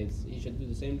far away. He should do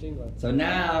the same thing? Or? So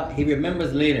now he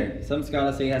remembers later. Some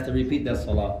scholars say he has to repeat that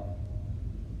salah.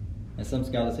 And some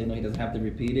scholars say no, he doesn't have to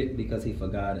repeat it because he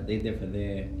forgot it. They differ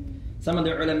there. Some of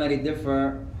the ulama, they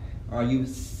differ. Are you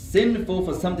sinful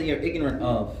for something you're ignorant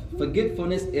of?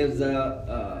 Forgetfulness is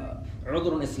a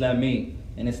udrun Islami,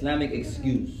 an Islamic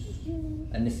excuse.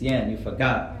 النسيان, you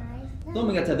forgot.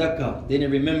 ثم يتذكر,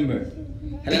 didn't remember.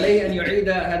 هل عليه أن يعيد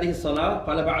هذه الصلاة؟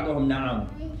 قال بعضهم نعم.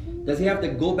 Does he have to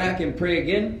go back and pray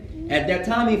again? At that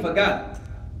time he forgot,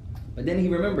 but then he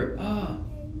remembered.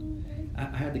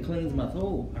 I had to cleanse my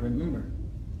throat. I remember.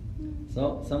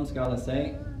 So some scholars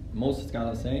say, most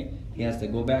scholars say, he has to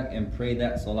go back and pray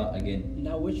that salah again.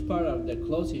 Now, which part of the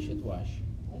clothes he should wash?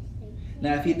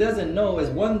 Now, if he doesn't know, it's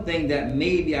one thing that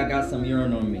maybe I got some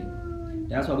urine on me.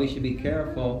 That's why we should be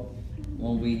careful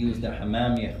when we use the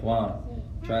hammam, ya ikhwan.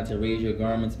 Try to raise your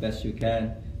garments best you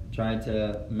can. Try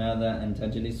to mada and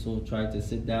tajlisu. Try to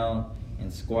sit down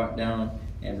and squat down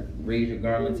and raise your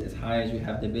garments as high as you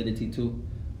have the ability to,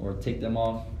 or take them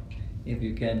off if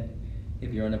you can.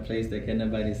 If you're in a place that can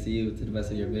nobody see you to the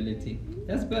best of your ability,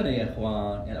 that's better, ya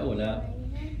ikhwan and awla.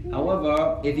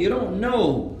 However, if you don't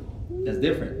know, that's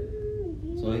different.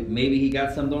 So maybe he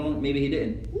got something on, maybe he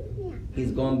didn't.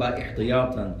 He's going by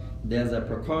ihtiyatan. There's a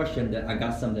precaution that I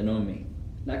got something on me.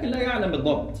 لكن لا يعلم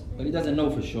بالضبط, but he doesn't know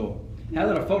for sure.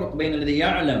 هذا الفرق بين الذي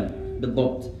يعلم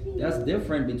بالضبط. That's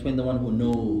different between the one who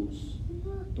knows.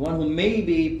 The one who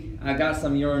maybe I got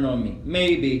some urine on me.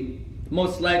 Maybe,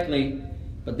 most likely.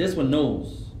 But this one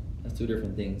knows. That's two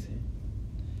different things here.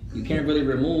 You can't really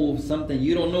remove something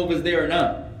you don't know if it's there or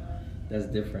not. That's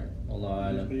different.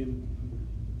 Allah alam.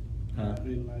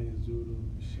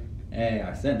 Hey,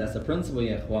 I said that's a principle,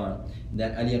 ya ikhwan.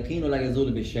 That al-yaqeen la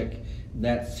yazulu bi-shak.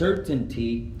 That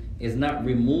certainty is not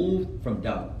removed from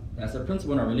doubt. That's a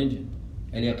principle in our religion.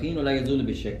 Al-yaqeen la yazulu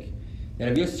bi-shak. That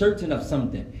if you're certain of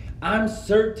something, I'm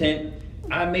certain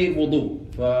I made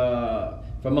wudu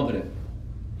for maghrib.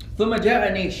 ثم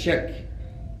جاءني الشك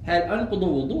هل أنقض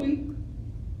وضوئي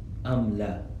أم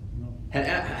لا؟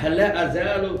 هل لا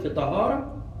أزال في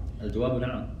طهارة؟ الجواب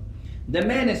نعم. The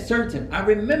man is certain. I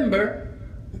remember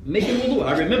making wudu.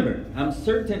 I remember. I'm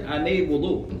certain I made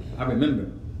wudu. I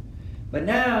remember. But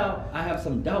now I have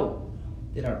some doubt.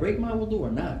 Did I break my wudu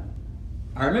or not?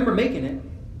 I remember making it,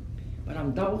 but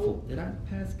I'm doubtful. Did I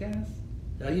pass gas?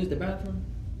 Did I use the bathroom?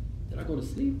 Did I go to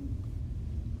sleep?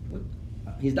 What?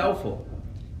 He's doubtful.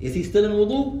 Is he still in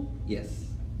wudu? Yes.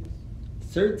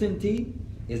 Certainty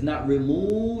is not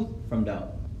removed from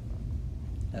doubt.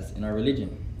 That's in our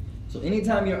religion. So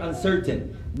anytime you're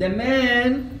uncertain, the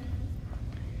man,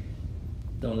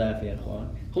 don't laugh ya ikhwan,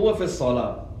 huwa fi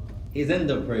salah, he's in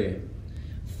the prayer.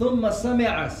 ثم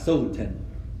سمع صوتا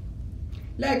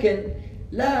لكن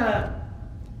لا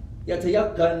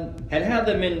يتيقن هل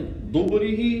هذا من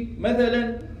ضبره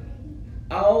مثلا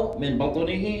أو من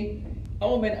بطنه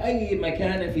أو من أي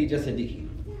مكان في جسده.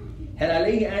 هل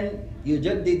عليه أن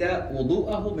يجدد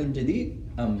وضوءه من جديد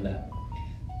أم لا?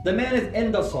 The man is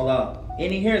in the salah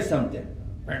and he hears something,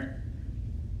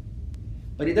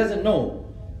 but he doesn't know.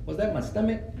 Was that my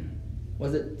stomach?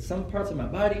 Was it some parts of my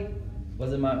body?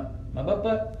 Was it my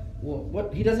butt?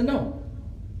 What? He doesn't know.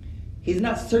 He's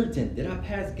not certain. Did I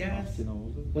pass gas?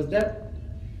 Was that?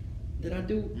 Did I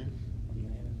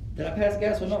pass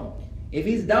gas or no? If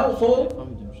he's doubtful,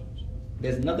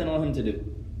 there's nothing on him to do.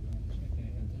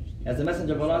 As the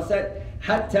Messenger of Allah said,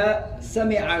 حتى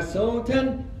سمع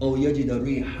صوتا أو يجد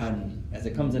ريحا, as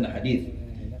it comes in the hadith.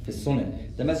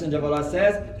 The Messenger of Allah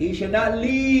says he should not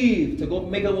leave to go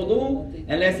make a wudu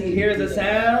unless he hears a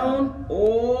sound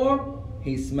or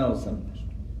he smells something.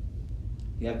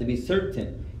 You have to be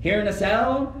certain. Hearing a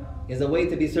sound is a way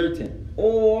to be certain,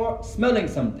 or smelling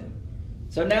something.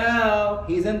 So now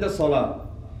he's in the salah.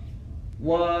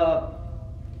 ويظن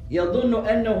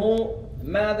أنه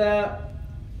ماذا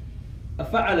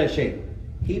فعل شيء.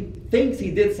 He thinks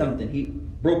he did something. He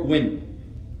broke wind,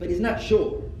 but he's not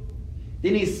sure.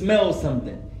 Then he smells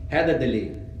something. هذا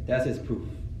دليل. That's his proof.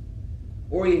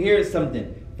 Or he hears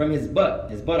something from his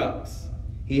buttocks.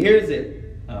 He hears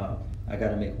it. I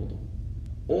gotta make wudu.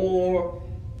 Or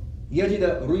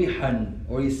يجد ريحا,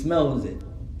 or he smells it.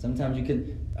 Sometimes you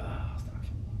can.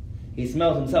 He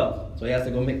smells himself, so he has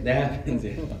to go make that happen.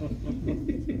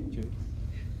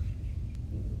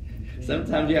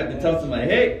 Sometimes you have to tell somebody,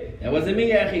 hey, that wasn't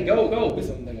me, Akhi, go.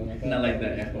 Not like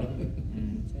that.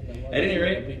 At any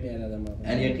rate,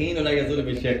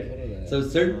 so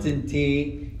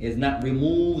certainty is not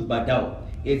removed by doubt.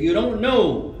 If you don't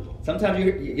know, sometimes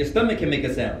your stomach can make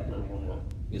a sound.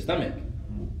 Your stomach.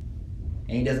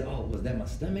 And he does, was that my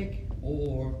stomach?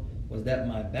 Or was that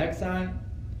my backside?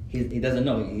 He doesn't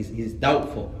know. He's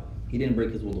doubtful. He didn't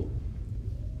break his wudu.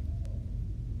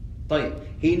 طيب.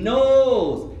 He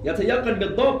knows. يتيقن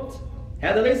بالضبط.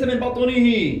 هذا ليس من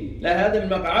بطنه. لا هذا من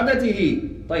مقعدته.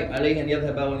 طيب. عليه أن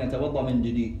يذهب ويتوضأ من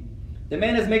جديد. The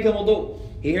man is making wudu.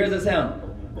 He hears a sound.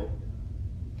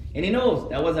 And he knows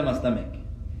that wasn't my stomach.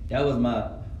 That was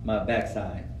my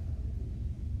backside.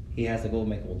 He has to go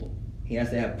make wudu. He has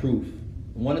to have proof.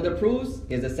 One of the proofs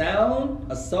is a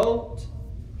sound, a salt.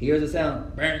 He hears a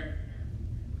sound.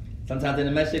 Sometimes in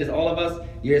the masjid, it's all of us.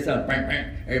 You hear a sound.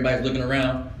 Everybody's looking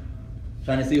around,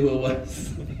 trying to see who it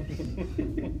was.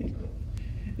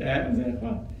 That happens,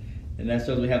 ikhwan. And that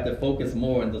shows we have to focus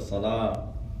more on the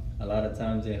salah. A lot of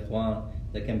times, ikhwan,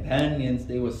 the companions,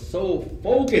 they were so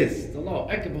focused.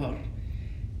 Allahu Akbar.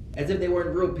 As if they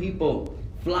weren't real people.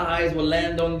 Flies will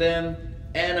land on them.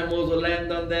 Animals will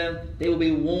land on them. They will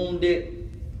be wounded.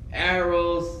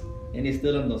 Arrows. And they're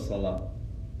still in the salah.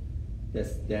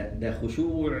 That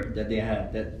khushu' that they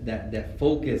have, that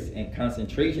focus and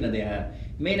concentration that they have.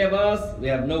 Many of us, we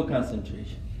have no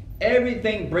concentration.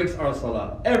 Everything breaks our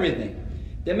salah. Everything.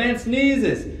 The man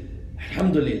sneezes.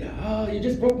 Alhamdulillah. You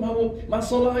just broke my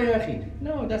salah, ya akhi.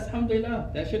 No, that's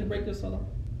alhamdulillah. That shouldn't break the salah.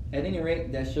 At any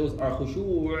rate, that shows our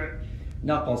khushu'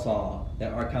 naqasa,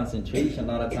 that our concentration a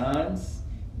lot of times,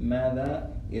 mada,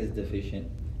 is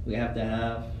deficient. We have to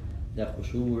have the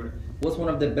khushu'. What's one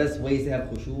of the best ways to have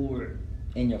khushu'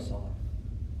 in your salah?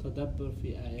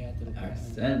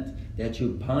 Accent, that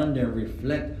you ponder and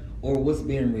reflect or what's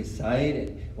being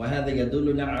recited. وهذا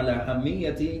يدلنا على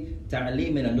حمية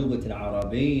تعليمنا اللغة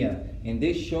العربية. And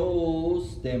this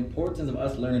shows the importance of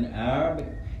us learning Arabic.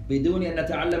 بدون أن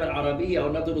نتعلم العربية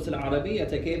أو ندرس العربية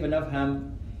كيف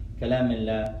نفهم كلام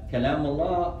الله. كلام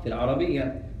الله في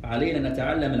العربية. علينا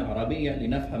نتعلم العربية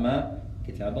لنفهم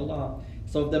كتاب الله.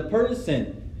 So if the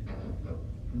person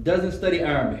doesn't study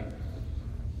Arabic,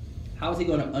 how is he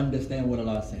going to understand what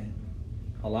Allah is saying?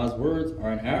 Allah's words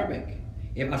are in Arabic.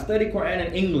 If I study Quran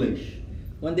in English,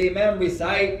 when the Imam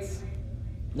recites,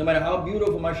 no matter how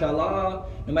beautiful, mashallah,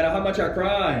 no matter how much I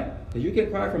cry, because you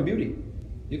can cry from beauty.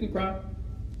 You can cry.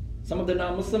 Some of the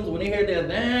non-Muslims, when they hear the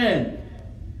adhan,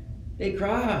 they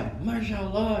cry.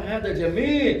 MashaAllah, هذا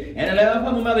جميل. أنا لا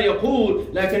أفهم ماذا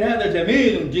يقول لكن هذا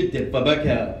جميل جدا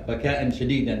فبكى بكاء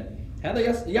شديدا. هذا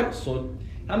يحصل.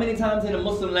 How many times in a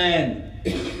Muslim land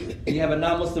you have a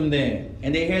non-Muslim there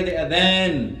and they hear the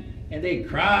adhan and they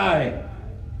cry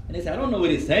and they say, I don't know what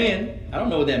he's saying, I don't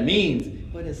know what that means,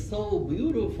 but it's so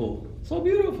beautiful, so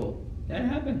beautiful. That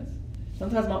happens.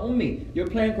 Sometimes my ummi, you're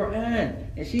playing Quran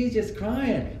and she's just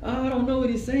crying. I don't know what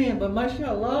he's saying, but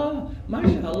mashallah,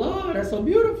 mashallah, that's so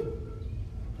beautiful.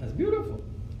 That's beautiful.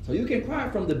 So you can cry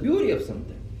from the beauty of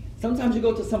something. Sometimes you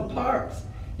go to some parks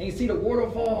and you see the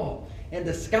waterfall and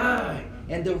the sky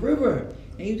and the river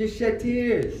and you just shed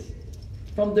tears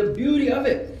from the beauty of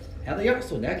it.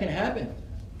 That can happen.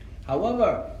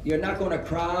 However, you're not going to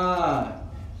cry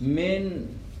من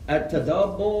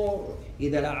التدبر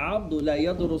إذا العبد لا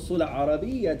يدرس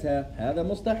العربية هذا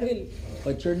مستحيل.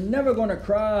 But you're never going to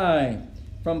cry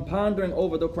from pondering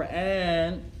over the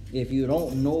Quran if you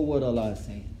don't know what Allah is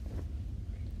saying.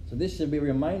 So this should be a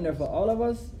reminder for all of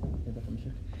us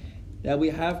that we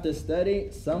have to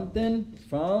study something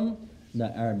from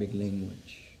the Arabic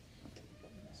language.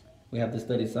 We have to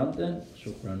study something,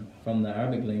 shukran, from the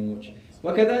Arabic language.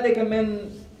 وكذلك من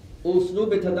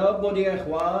أسلوب التدبر يا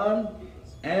إخوان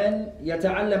And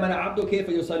يتعلم العبد كيف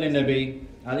يصلي النبي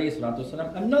عليه الصلاة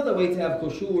والسلام. Another way to have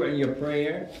khushu' in your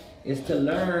prayer is to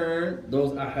learn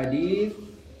those ahadith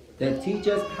that teach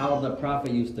us how the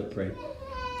Prophet used to pray.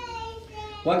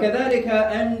 وكذلك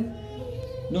أن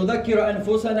نذكر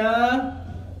أنفسنا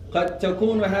قد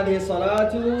تكون هذه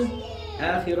الصلاة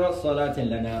آخر صلاة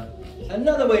لنا.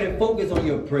 Another way to focus on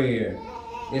your prayer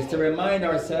is to remind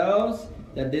ourselves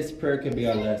that this prayer could be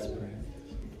our last prayer.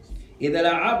 إذا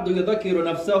العبد يذكر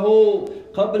نفسه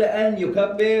قبل أن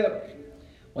يكبر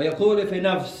ويقول في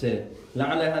نفسه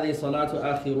لعل هذه صلاة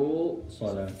آخر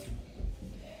صلاة.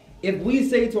 If we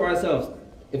say to ourselves,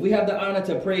 if we have the honor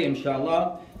to pray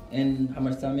inshallah, in how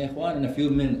much time, ikhwan? In a few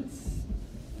minutes.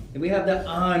 If we have the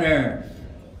honor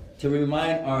to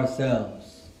remind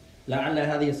ourselves لعل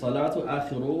هذه صلاة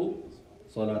آخر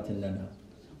صلاة لنا.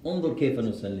 انظر كيف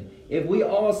نصلي. If we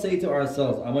all say to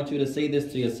ourselves, I want you to say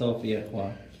this to yourself, ya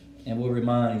ikhwan, and we'll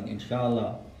remind,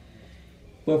 inshallah.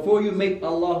 Before you make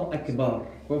Allahu Akbar,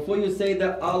 before you say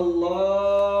that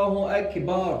Allahu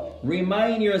Akbar,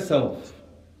 remind yourself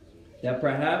that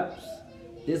perhaps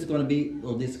this is going to be,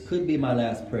 or this could be my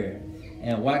last prayer.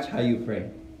 And watch how you pray.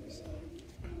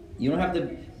 You don't have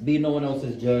to be no one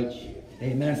else's judge.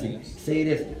 Hey, Massey, say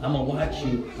this. I'm going to watch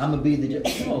you. I'm going to be the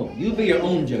judge. No, you be your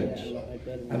own judge.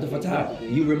 Abdul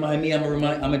Fattah, you remind me, I'm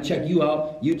going to check you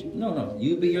out. No,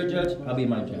 you be your judge, I'll be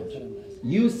my judge.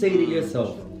 You say to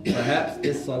yourself, perhaps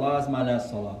this salah is my last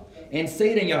salah. And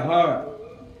say it in your heart.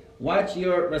 Watch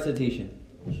your recitation.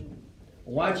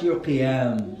 Watch your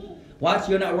qiyam. Watch,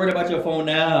 you're not worried about your phone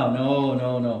now.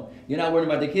 No. You're not worried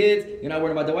about the kids. You're not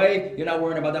worried about the wife. You're not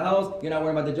worried about the house. You're not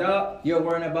worried about the job. You're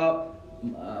worrying about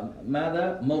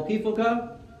ماذا موقفك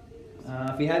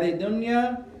في هذه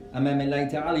الدنيا أمام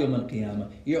الله تعالى يوم القيامة.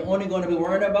 You're only going to be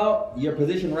worried about your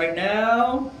position right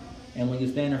now and when you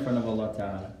stand in front of Allah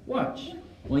Ta'ala. Watch.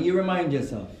 When you remind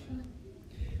yourself.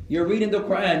 You're reading the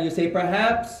Quran. You say,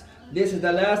 perhaps this is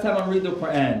the last time I'm reading the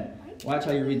Quran. Watch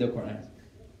how you read the Quran.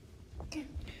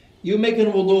 You making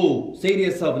wudu. Say to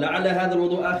yourself, لعل هذا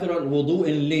الوضوء آخر الوضوء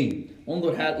لي.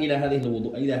 انظر إلى هذه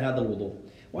الوضوء. إلى هذا الوضوء.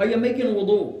 While you're making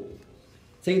wudu,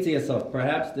 say to yourself,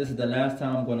 perhaps this is the last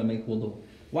time I'm going to make wudu.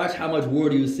 Watch how much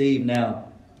water you save now.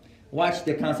 Watch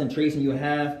the concentration you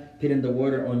have putting the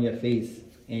water on your face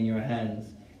and your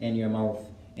hands and your mouth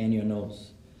and your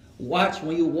nose. Watch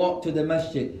when you walk to the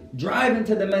masjid. Drive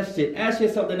into the masjid. Ask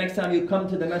yourself the next time you come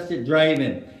to the masjid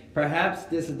driving, perhaps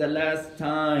this is the last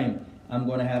time I'm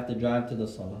going to have to drive to the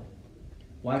salah.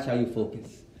 Watch how you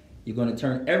focus. You're going to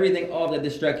turn everything off that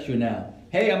distracts you now.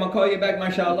 Hey, I'm going to call you back,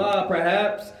 mashallah.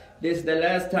 Perhaps this is the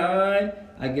last time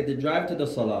I get to drive to the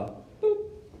salah. Boop.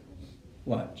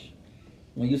 Watch.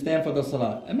 When you stand for the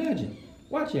salah, imagine.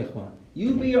 Watch, ya ikhwan.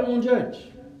 You be your own judge.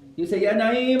 You say, Ya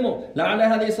Na'imu, la'ala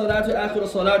hadhi salatu akhiru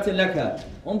salatin laka.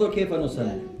 Undur kayfa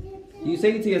nusalli. You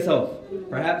say to yourself,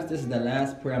 perhaps this is the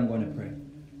last prayer I'm going to pray.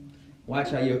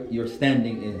 Watch how your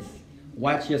standing is.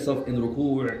 Watch yourself in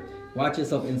ruku'. Watch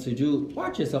yourself in sujood.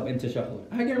 Watch yourself in tashahhud.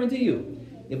 I guarantee you,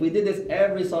 if we did this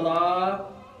every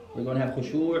salah, we're going to have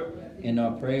khushu' in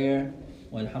our prayer.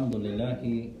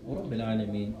 Walhamdulillahi rabbil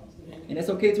alameen. And it's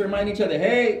okay to remind each other,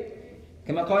 hey,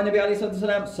 كما قال النبي عليه الصلاة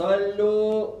والسلام,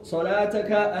 صلوا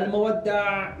صلاتك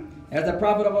المودع. As the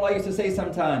Prophet of Allah used to say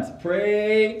sometimes,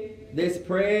 pray this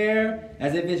prayer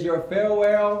as if it's your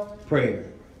farewell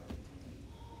prayer.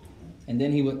 And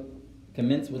then he would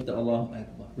commence with the Allahu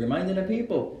Akbar, reminding the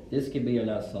people, this could be your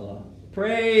last salah.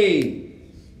 Pray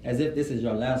as if this is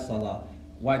your last salah.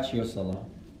 Watch your salah.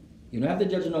 You don't have to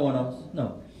judge no one else.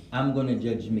 No, I'm going to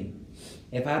judge me.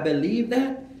 If I believe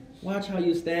that, watch how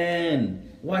you stand.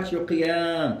 Watch your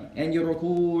qiyam, and your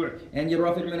ruku', and your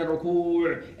rafi' min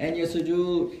al-ruku', and your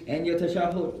sujood, and your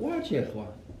tashahhud. Watch, ya ikhwan.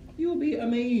 You'll be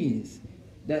amazed.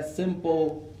 That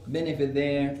simple benefit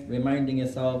there, reminding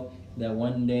yourself that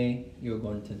one day you're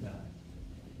going to die.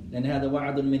 Then هذا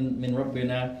وعد من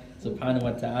ربنا سبحانه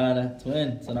وتعالى.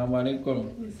 Twin, Assalamu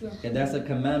alaikum. That's a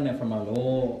commandment from our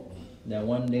Lord, that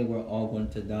one day we're all going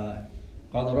to die.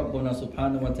 قال ربنا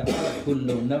سبحانه وتعالى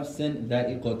كل نفس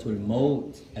ذائقة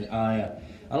الموت. الآية.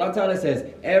 Allah Ta'ala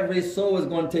says, every soul is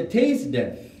going to taste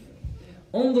death.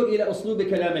 انظر إلى أسلوب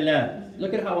كلام الله.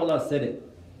 Look at how Allah said it.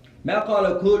 ما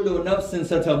قال كل نفس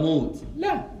ستموت.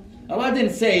 لا. Allah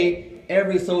didn't say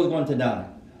every soul is going to die.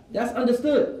 That's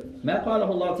understood. ما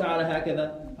قاله الله تعالى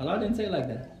هكذا. Allah didn't say it like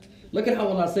that. Look at how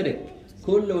Allah said it.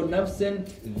 كل نفس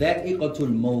ذائقة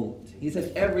الموت. He says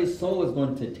every soul is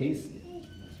going to taste it.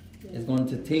 Is going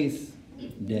to taste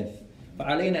death.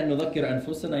 فعلينا أن نذكر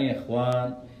أنفسنا يا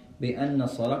إخوان بأن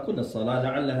الصلاة كل الصلاة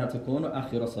لعلها تكون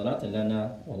آخر صلاة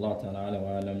لنا والله تعالى أعلم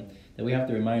وأعلم. That we have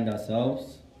to remind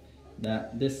ourselves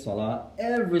that this salah,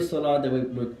 every salah that we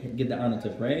get the honor to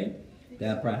pray,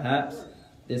 that perhaps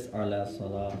this our last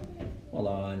salah.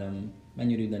 Wallahu alam. Man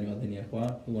yurid an yu'adhin ya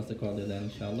ikhwa. Who wants to call it then,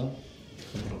 inshallah?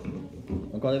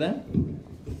 Want to call it then?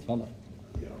 Hold on.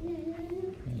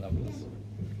 Allah bless.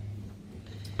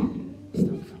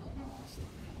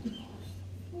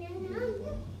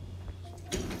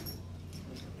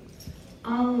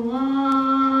 Allah